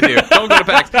 podcast I do. Don't go to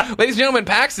PAX. Ladies and gentlemen,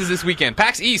 PAX is this weekend.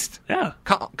 PAX East. Yeah.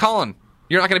 Colin,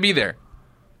 you're not going to be there.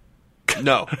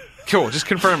 No. Cool, just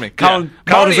confirming. Colin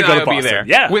Marty doesn't and go I to will be Boston. there.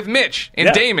 Yeah. With Mitch and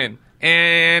Yeah. Damon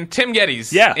and Tim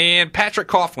Geddes. Yeah. And Patrick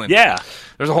Coughlin. Yeah.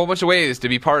 There's a whole bunch of ways to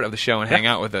be part of the show and hang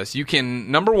out with us. You can,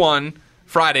 number one,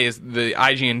 Friday is the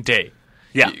IGN day.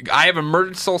 Yeah. I have a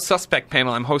Murdered Soul Suspect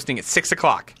panel I'm hosting at 6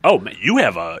 o'clock. Oh, man, you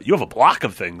have a block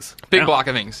of things. Big Yeah. block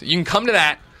of things. You can come to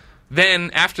that.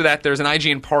 Then, after that, there's an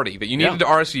IGN party that you needed to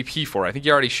RSVP for. I think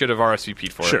you already should have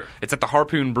RSVP'd for Sure. it. It's at the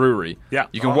Harpoon Brewery. Yeah.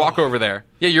 You can walk over there.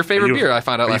 Yeah, your favorite you- beer, I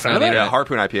found out are you last a fan night. of on the that? Yeah, internet.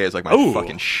 Harpoon IPA is like my Ooh.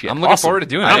 fucking shit. I'm looking Awesome. forward to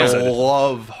doing I'm it. I excited.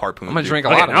 love Harpoon. I'm going to drink a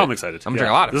Okay, lot of it. now I'm excited. I'm going to Yeah.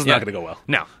 drink a lot of it. This is not gonna go well.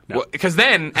 No. No. Because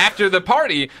then, after the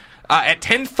party, at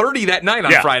 10:30 that night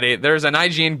on Yeah. Friday, there's an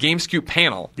IGN GameScoop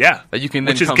panel. Yeah. That you can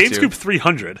then Which is come GameScoop to.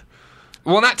 300.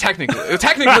 Well, not technically.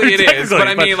 Technically it is, Technically, but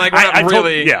I mean, but like, we're not I told-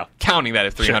 really yeah. counting that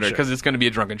as 300 Sure. because it's going to be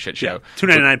a drunken shit show. Yeah.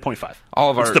 299.5.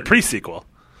 All of It's our- the pre-sequel.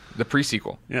 The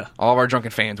pre-sequel. Yeah. All of our drunken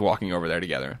fans walking over there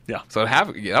together. Yeah. So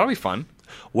that'll be fun.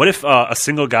 What if a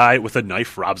single guy with a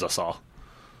knife robs us all?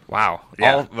 Wow.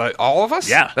 Yeah. All of us?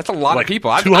 Yeah. That's a lot Like of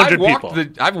people. 200 people.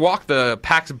 I've walked the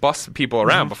PAX bus people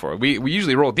around before. We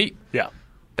usually roll deep. Yeah.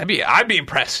 I'd be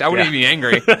impressed. I wouldn't Yeah. even be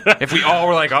angry if we all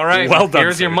were like, all right, Well done,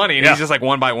 here's your sir. money. And Yeah. he's just like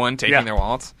one by one taking Yeah. their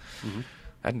wallets.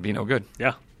 That'd be no good.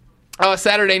 Yeah.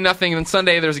 Saturday, nothing. And then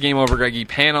Sunday, there's a Game Over Greggy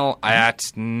panel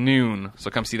at noon.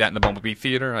 So come see that in the Bumblebee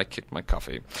Theater. I kicked my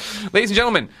coffee. Ladies and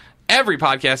gentlemen, every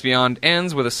Podcast Beyond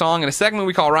ends with a song and a segment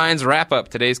we call Ryan's Wrap Up.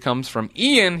 Today's comes from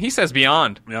Ian. He says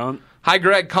Beyond. Beyond. Hi,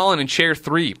 Greg, Colin, and Chair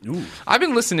 3. Ooh. I've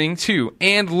been listening to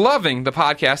and loving the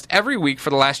podcast every week for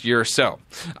the last year or so.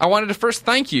 I wanted to first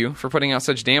thank you for putting out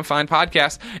such damn fine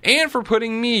podcasts and for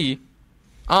putting me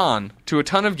on to a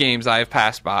ton of games I would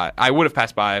have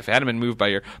passed by if I hadn't been moved by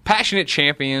your passionate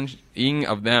championing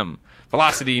of them.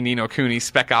 Velocity, Nino Kuni,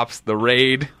 Spec Ops, The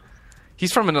Raid.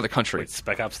 He's from another country. Wait,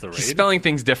 Spec Ops The Raid? He's spelling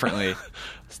things differently.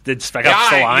 Did Spec Ops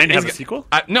The Line he's- have a sequel?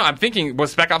 No, I'm thinking,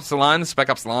 was Spec Ops The Line the Spec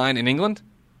Ops The Line in England?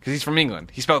 Because he's from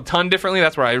England. He spelled ton differently.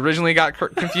 That's where I originally got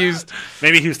confused.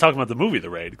 Maybe he was talking about the movie The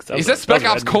Raid. He said Spec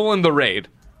Ops : The Raid.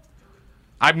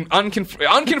 I'm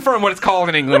unconfirmed what it's called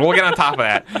in England. We'll get on top of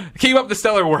that. Keep up the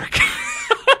stellar work.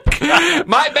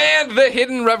 My band, The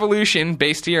Hidden Revolution,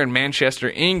 based here in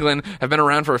Manchester, England, have been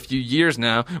around for a few years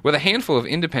now, with a handful of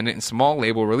independent and small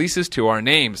label releases to our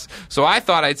names. So I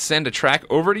thought I'd send a track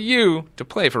over to you to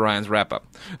play for Ryan's wrap-up.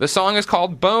 The song is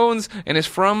called Bones and is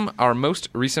from our most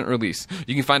recent release.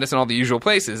 You can find us in all the usual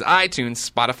places: iTunes,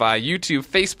 Spotify, YouTube,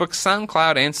 Facebook,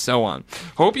 SoundCloud, and so on.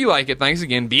 Hope you like it. Thanks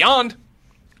again. Beyond.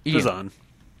 It on.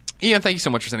 Ian, thank you so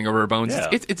much for sending over Bones. Yeah.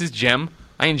 It's his gem.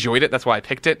 I enjoyed it. That's why I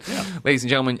picked it. Yeah. Ladies and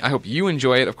gentlemen, I hope you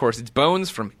enjoy it. Of course, it's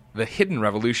Bones from The Hidden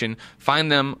Revolution.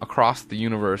 Find them across the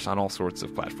universe on all sorts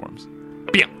of platforms.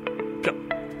 Beyond. Go.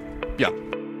 Yeah.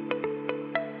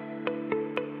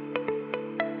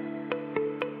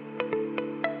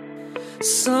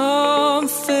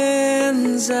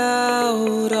 Something's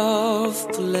out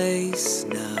of place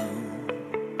now.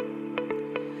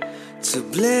 To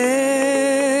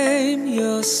blame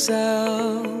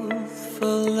yourself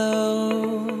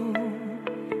alone.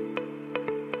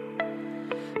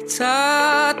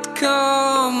 Tide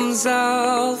comes,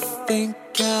 I'll think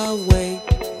I'll wait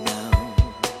now.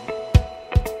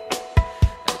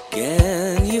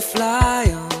 Again you fly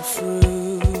on through.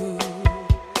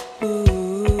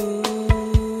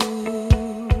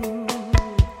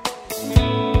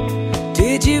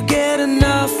 Did you get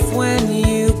enough when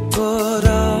you put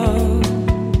on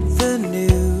the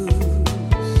news?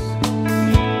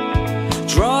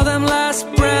 Draw them last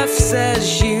breaths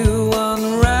as you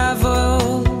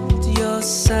unraveled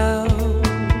yourself.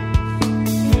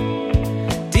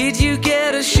 Did you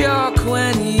get a shock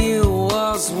when you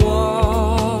was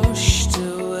washed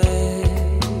away?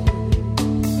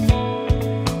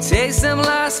 Taste them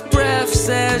last breaths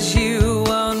as you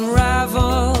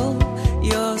unravel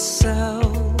yourself.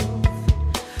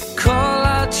 Call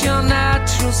out your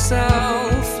natural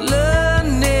self.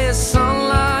 Learn this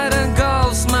sunlight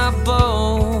engulfs my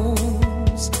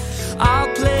bones.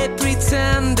 I'll play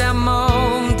pretend I'm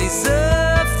home.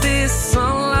 Deserve this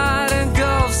sunlight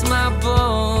engulfs my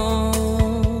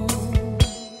bones.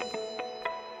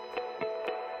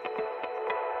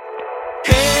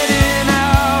 Heading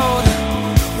out,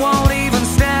 won't even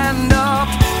stand up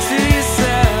to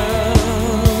yourself.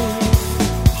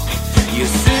 You'll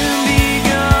soon be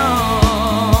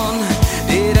gone.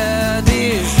 Did I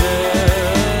do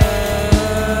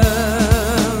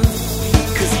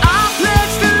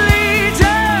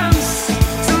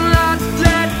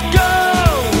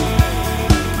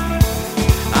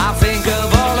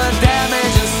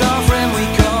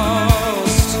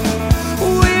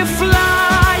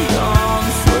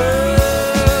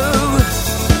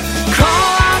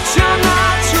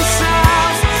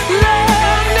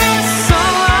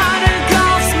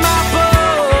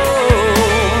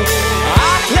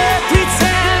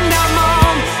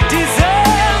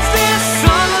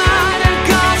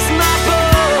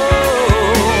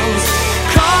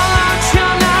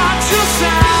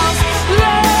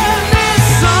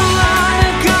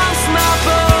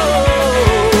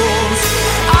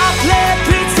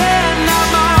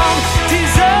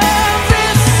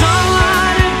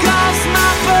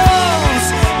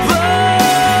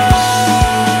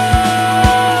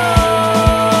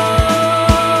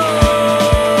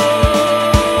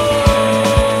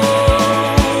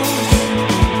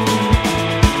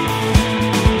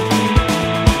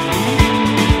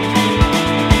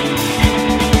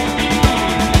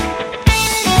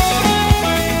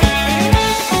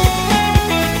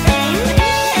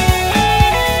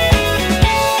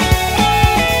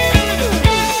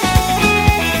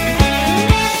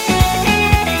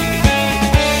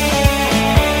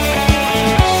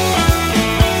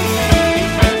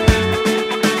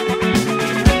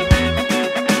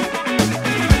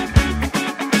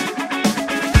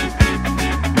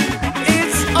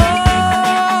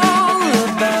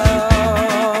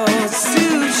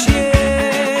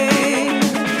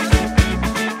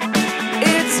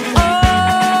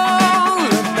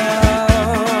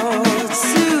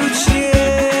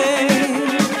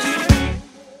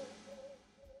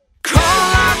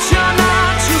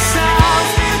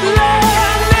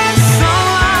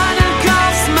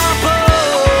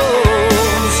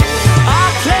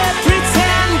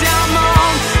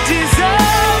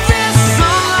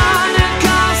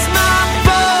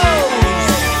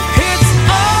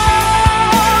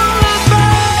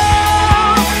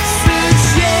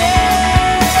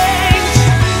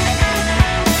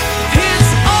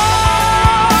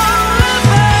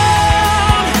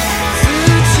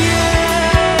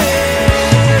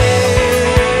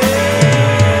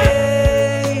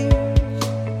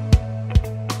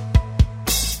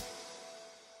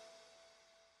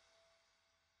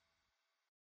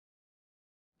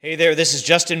Hey there, this is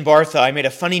Justin Bartha. I made a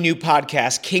funny new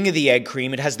podcast, King of the Egg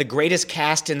Cream. It has the greatest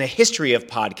cast in the history of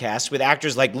podcasts with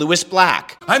actors like Louis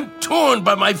Black, I'm torn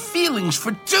by my feelings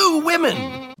for two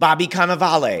women. Bobby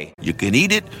Cannavale, You can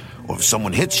eat it, or if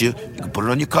someone hits you, you can put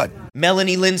it on your cut.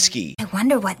 Melanie Linsky, I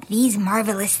wonder what these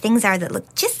marvelous things are that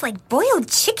look just like boiled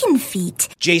chicken feet.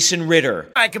 Jason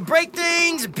Ritter, I can break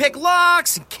things and pick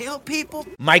locks and kill people.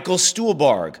 Michael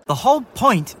Stuhlbarg, The whole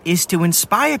point is to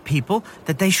inspire people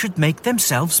that they should make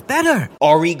themselves better.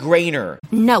 Ari Grainer,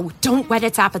 No, don't whet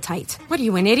its appetite. What are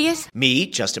you, an idiot? me,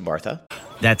 Justin Bartha,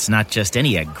 That's not just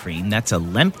any egg cream, that's a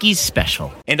Lemke's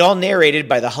special. and all narrated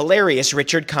by the hilarious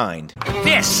Richard Kind.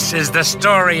 This is the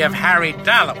story of Harry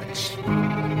Dalowitz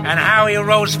and how he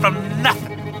rose from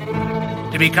nothing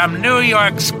to become New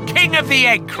York's King of the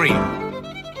Egg Cream.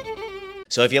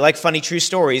 So if you like funny true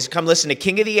stories, come listen to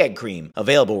King of the Egg Cream,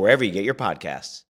 available wherever you get your podcasts.